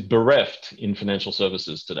is bereft in financial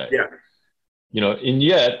services today. Yeah.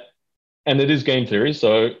 And it is game theory.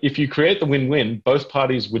 So if you create the win-win, both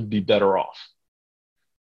parties would be better off.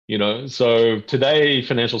 So today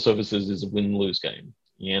financial services is a win-lose game.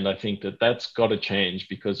 And I think that's got to change,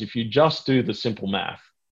 because if you just do the simple math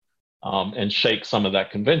and shake some of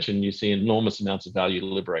that convention, you see enormous amounts of value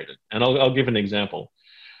liberated. And I'll give an example.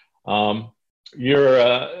 You're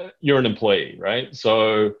an employee, right?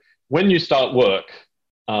 So when you start work,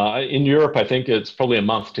 in Europe, I think it's probably a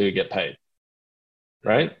month to get paid,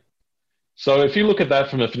 right? So if you look at that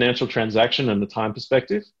from a financial transaction and the time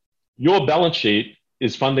perspective, your balance sheet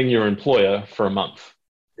is funding your employer for a month.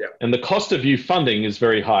 Yeah. And the cost of you funding is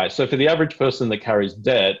very high. So for the average person that carries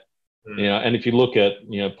debt, and if you look at,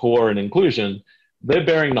 poor and inclusion, they're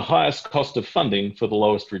bearing the highest cost of funding for the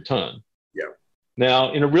lowest return. Yeah.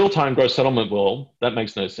 Now, in a real-time gross settlement world, that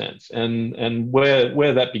makes no sense. And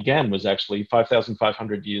where that began was actually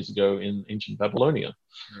 5,500 years ago in ancient Babylonia.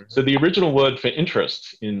 Mm-hmm. So the original word for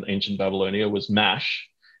interest in ancient Babylonia was mash,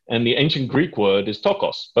 and the ancient Greek word is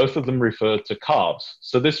tokos. Both of them refer to calves.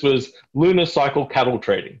 So this was lunar cycle cattle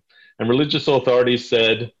trading. And religious authorities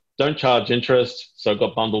said, don't charge interest, so it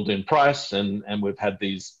got bundled in price, and we've had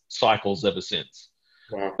these cycles ever since.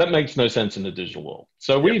 Wow. That makes no sense in the digital world.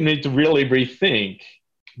 So we need to really rethink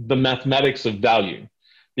the mathematics of value,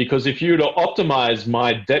 because if you were to optimize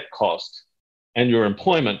my debt cost and your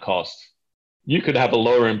employment cost, you could have a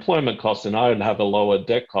lower employment cost and I would have a lower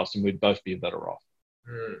debt cost, and we'd both be better off.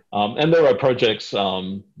 And there are projects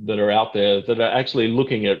that are out there that are actually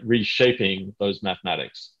looking at reshaping those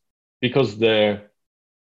mathematics, because they're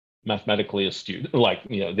mathematically astute.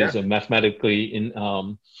 There's a mathematically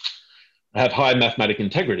have high mathematical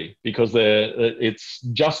integrity, because it's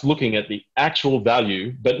just looking at the actual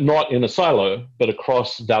value, but not in a silo, but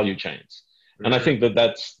across value chains. And I think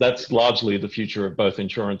that's largely the future of both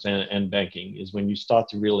insurance and banking, is when you start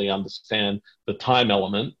to really understand the time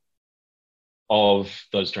element of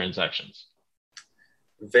those transactions.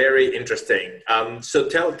 Very interesting. So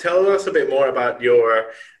tell us a bit more about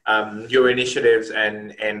your initiatives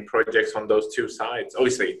and projects on those two sides.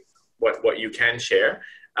 Obviously, what you can share,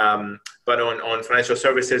 But on financial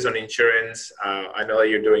services, on insurance, I know that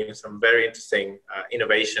you're doing some very interesting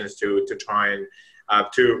innovations to try and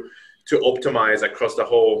to optimize across the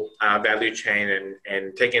whole value chain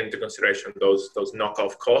and take into consideration those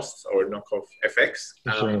knockoff costs or knockoff effects.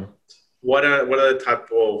 Sure. What are the type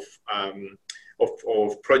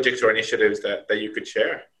of projects or initiatives that you could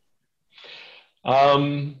share?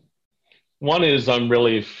 One is I'm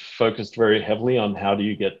really focused very heavily on how do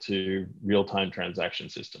you get to real-time transaction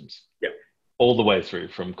systems. Yeah. All the way through,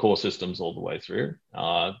 from core systems all the way through.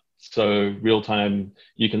 So real-time,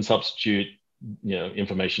 you can substitute,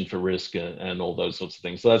 information for risk and all those sorts of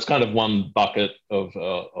things. So that's kind of one bucket of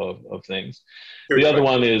things. The other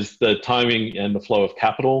one is the timing and the flow of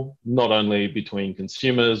capital, not only between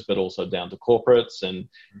consumers, but also down to corporates. And,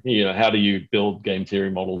 how do you build game theory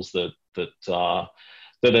models that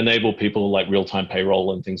enable people like real-time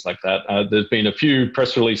payroll and things like that. There's been a few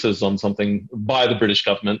press releases on something by the British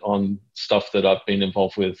government on stuff that I've been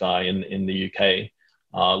involved with in the UK,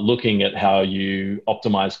 looking at how you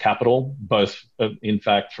optimize capital, both in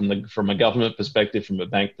fact from a government perspective, from a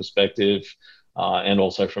bank perspective, and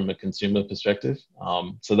also from a consumer perspective.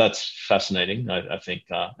 So that's fascinating, I think,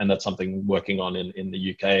 and that's something working on in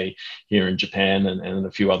the UK, here in Japan, and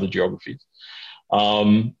a few other geographies.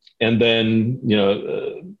 And then,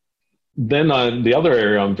 the other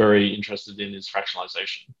area I'm very interested in is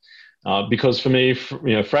fractionalization, because for me,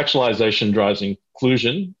 fractionalization drives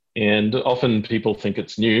inclusion, and often people think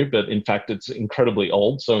it's new, but in fact, it's incredibly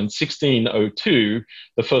old. So in 1602,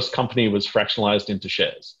 the first company was fractionalized into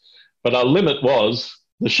shares, but our limit was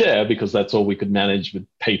the share because that's all we could manage with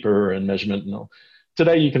paper and measurement and all.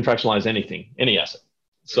 Today, you can fractionalize anything, any asset.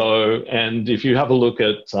 So, and if you have a look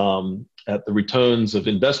at the returns of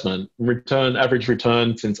investment, average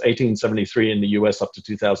return since 1873 in the US up to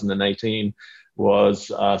 2018 was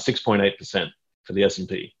 6.8% for the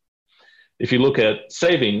S&P. If you look at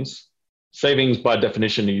savings by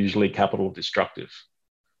definition are usually capital destructive,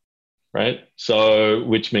 right? So,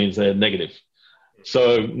 which means they're negative.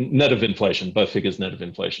 So net of inflation, both figures net of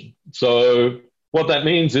inflation. So what that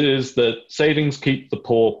means is that savings keep the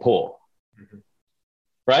poor poor.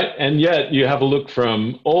 Right? And yet you have a look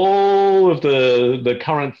from all of the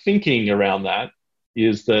current thinking around that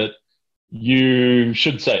is that you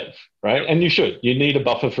should save, right? And you should. You need a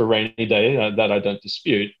buffer for a rainy day, that I don't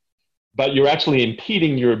dispute, but you're actually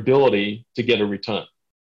impeding your ability to get a return.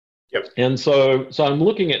 Yep. And so I'm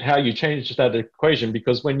looking at how you change that equation,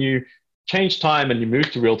 because when you change time and you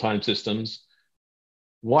move to real-time systems,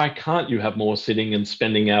 why can't you have more sitting and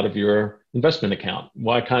spending out of your investment account?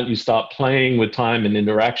 Why can't you start playing with time and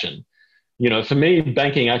interaction? For me,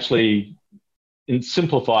 banking actually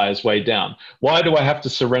simplifies way down. Why do I have to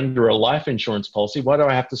surrender a life insurance policy? Why do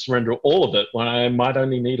I have to surrender all of it when I might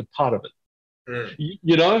only need a part of it?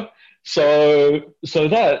 So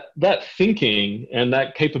that thinking and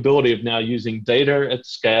that capability of now using data at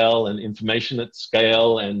scale and information at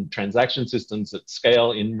scale and transaction systems at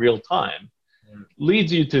scale in real time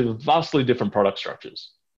leads you to vastly different product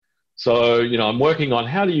structures. So, I'm working on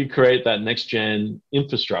how do you create that next gen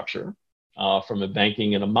infrastructure from a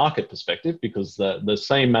banking and a market perspective, because the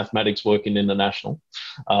same mathematics work in international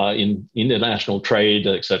trade,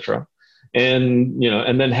 etc. And,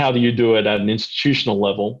 and then how do you do it at an institutional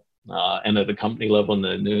level and at a company level and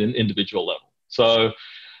an individual level? So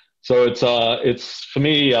it's for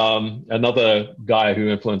me, another guy who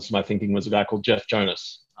influenced my thinking was a guy called Jeff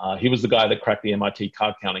Jonas. He was the guy that cracked the MIT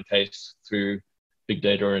card counting case through big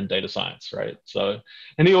data and data science, right? So,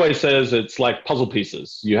 and he always says it's like puzzle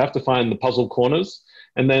pieces. You have to find the puzzle corners.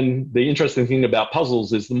 And then the interesting thing about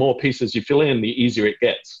puzzles is the more pieces you fill in, the easier it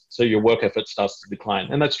gets. So your work effort starts to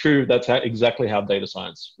decline. And that's true. That's exactly how data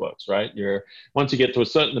science works, right? Once you get to a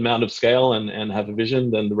certain amount of scale and have a vision,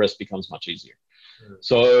 then the rest becomes much easier.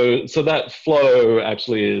 So that flow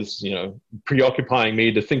actually is, preoccupying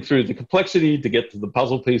me to think through the complexity, to get to the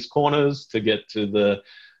puzzle piece corners, to get to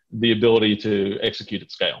the ability to execute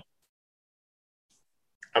at scale.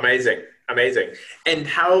 Amazing. And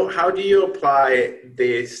how do you apply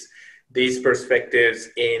these perspectives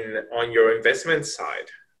on your investment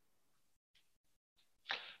side?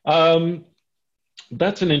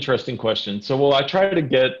 That's an interesting question. So, I try to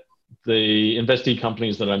get the investee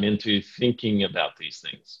companies that I'm into thinking about these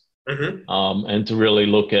things, and to really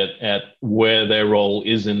look at where their role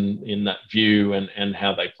is in that view and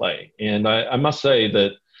how they play. And I must say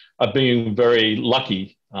that I've been very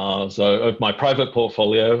lucky. So of my private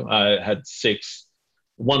portfolio, I had 6.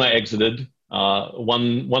 1 I exited,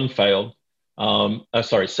 one failed.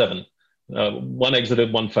 7. one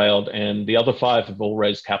exited, one failed, and the other 5 have all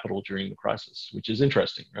raised capital during the crisis, which is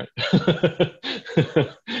interesting, right?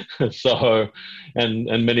 So,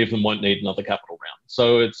 and many of them won't need another capital round.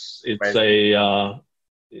 So it's right.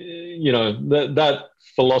 That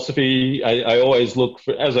philosophy. I always look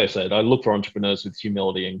for, as I said, I look for entrepreneurs with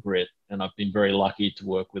humility and grit, and I've been very lucky to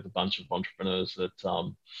work with a bunch of entrepreneurs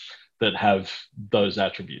that have those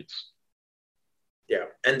attributes. Yeah,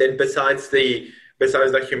 and then besides the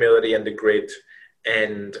humility and the grit,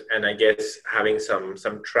 and I guess having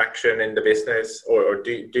some traction in the business, or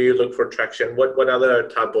do you look for traction? What other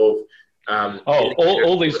type of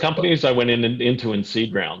all these companies I went into in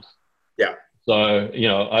seed round. Yeah. So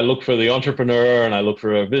I look for the entrepreneur, and I look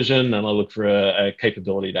for a vision, and I look for a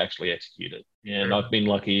capability to actually execute it. And I've been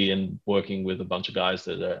lucky in working with a bunch of guys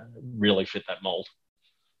that really fit that mold.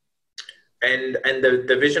 And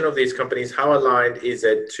the vision of these companies, how aligned is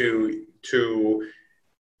it to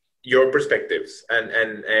your perspectives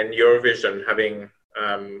and your vision, having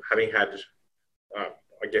had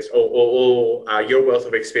I guess all your wealth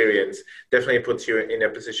of experience definitely puts you in a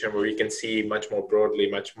position where you can see much more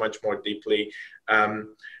broadly, much more deeply.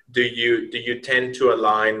 Do you tend to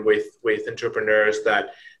align with entrepreneurs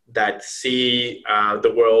that see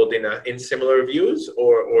the world in similar views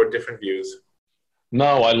or different views?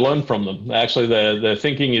 No, I learn from them. Actually, their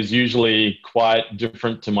thinking is usually quite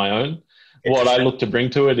different to my own. What I look to bring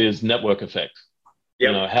to it is network effect.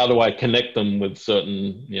 Yep. How do I connect them with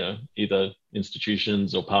certain, either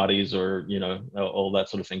institutions or parties or, all that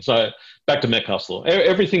sort of thing. So back to McHustle.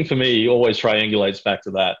 Everything for me always triangulates back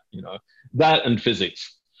to that, that and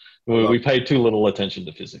physics. We pay too little attention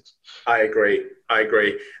to physics. I agree.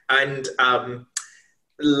 And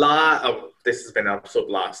this has been an absolute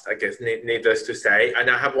blast, I guess, needless to say. And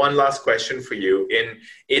I have one last question for you.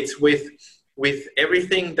 It's with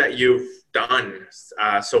everything that you've done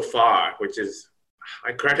so far, which is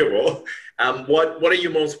incredible. What are you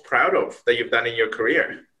most proud of that you've done in your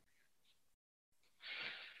career?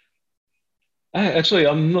 Actually,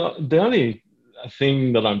 I'm not the only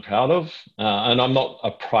thing that I'm proud of, and I'm not a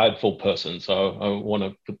prideful person, so I want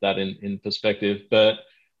to put that in perspective. But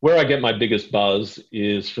where I get my biggest buzz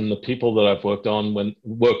is from the people that I've worked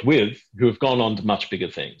with who have gone on to much bigger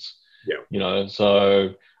things. Yeah.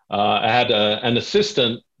 So I had an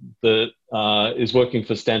assistant that is working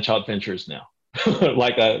for Stanchart Ventures now.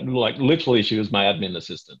 like literally she was my admin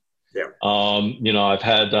assistant. Yeah. I've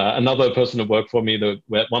had another person that worked for me that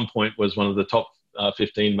at one point was one of the top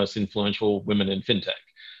 15 most influential women in fintech.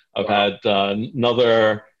 I've had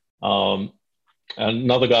another guy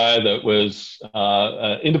that was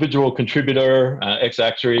an individual contributor,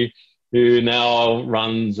 ex-actuary, who now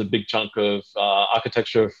runs a big chunk of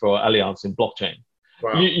architecture for Allianz in blockchain.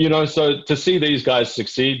 Wow. So to see these guys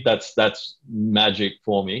succeed, that's magic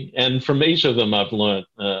for me. And from each of them, I've learned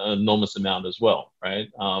an enormous amount as well, right?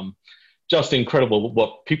 Just incredible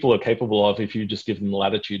what people are capable of if you just give them the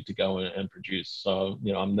latitude to go and produce. So,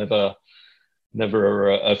 I'm never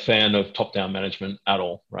a fan of top-down management at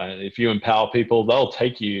all, right? If you empower people, they'll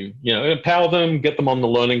take you, empower them, get them on the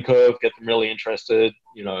learning curve, get them really interested,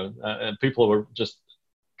 and people are just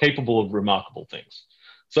capable of remarkable things.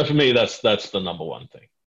 So for me, that's the number one thing.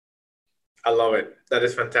 I love it. That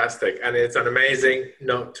is fantastic. And it's an amazing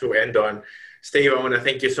note to end on. Steve, I want to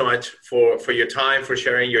thank you so much for your time, for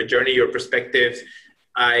sharing your journey, your perspectives.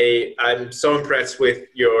 I'm so impressed with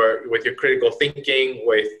your critical thinking,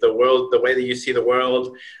 with the world, the way that you see the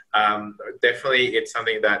world. Definitely, it's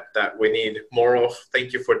something that we need more of.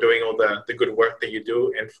 Thank you for doing all the good work that you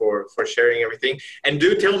do and for sharing everything. And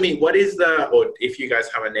do tell me, what is or if you guys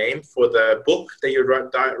have a name for the book that you're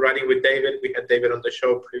writing with David. We had David on the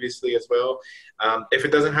show previously as well. If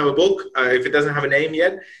it doesn't have a book, if it doesn't have a name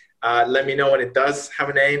yet, let me know when it does have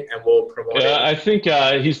a name and we'll promote it. I think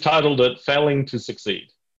he's titled it Failing to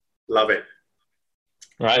Succeed. Love it.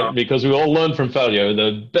 Right? Because we all learn from failure.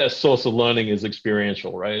 The best source of learning is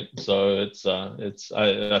experiential, right? So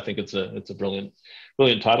I think it's a brilliant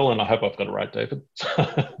title, and I hope I've got it right, David.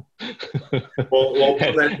 And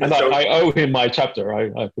I owe him my chapter.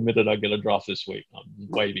 I committed I'd get a draft this week. I'm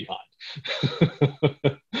way behind.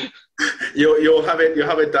 You'll have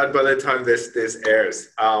it done by the time this airs.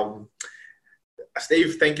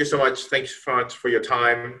 Steve, thank you so much. Thanks so much for your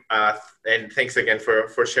time. And thanks again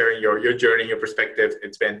for sharing your journey, your perspective.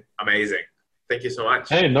 It's been amazing. Thank you so much.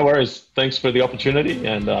 Hey, no worries. Thanks for the opportunity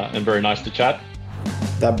and very nice to chat.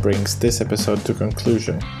 That brings this episode to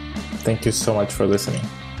conclusion. Thank you so much for listening.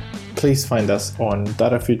 Please find us on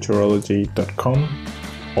datafuturology.com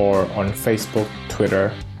or on Facebook,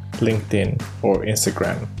 Twitter, LinkedIn, or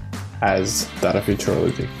Instagram as Data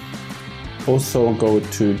Futurology. Also go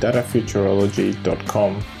to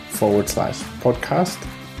datafuturology.com/podcast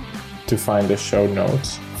to find the show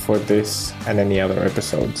notes for this and any other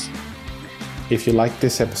episodes. If you liked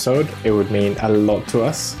this episode, it would mean a lot to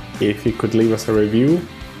us if you could leave us a review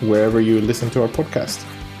wherever you listen to our podcast.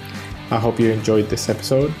 I hope you enjoyed this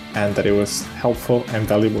episode and that it was helpful and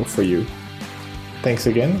valuable for you. Thanks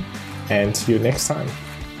again, and see you next time.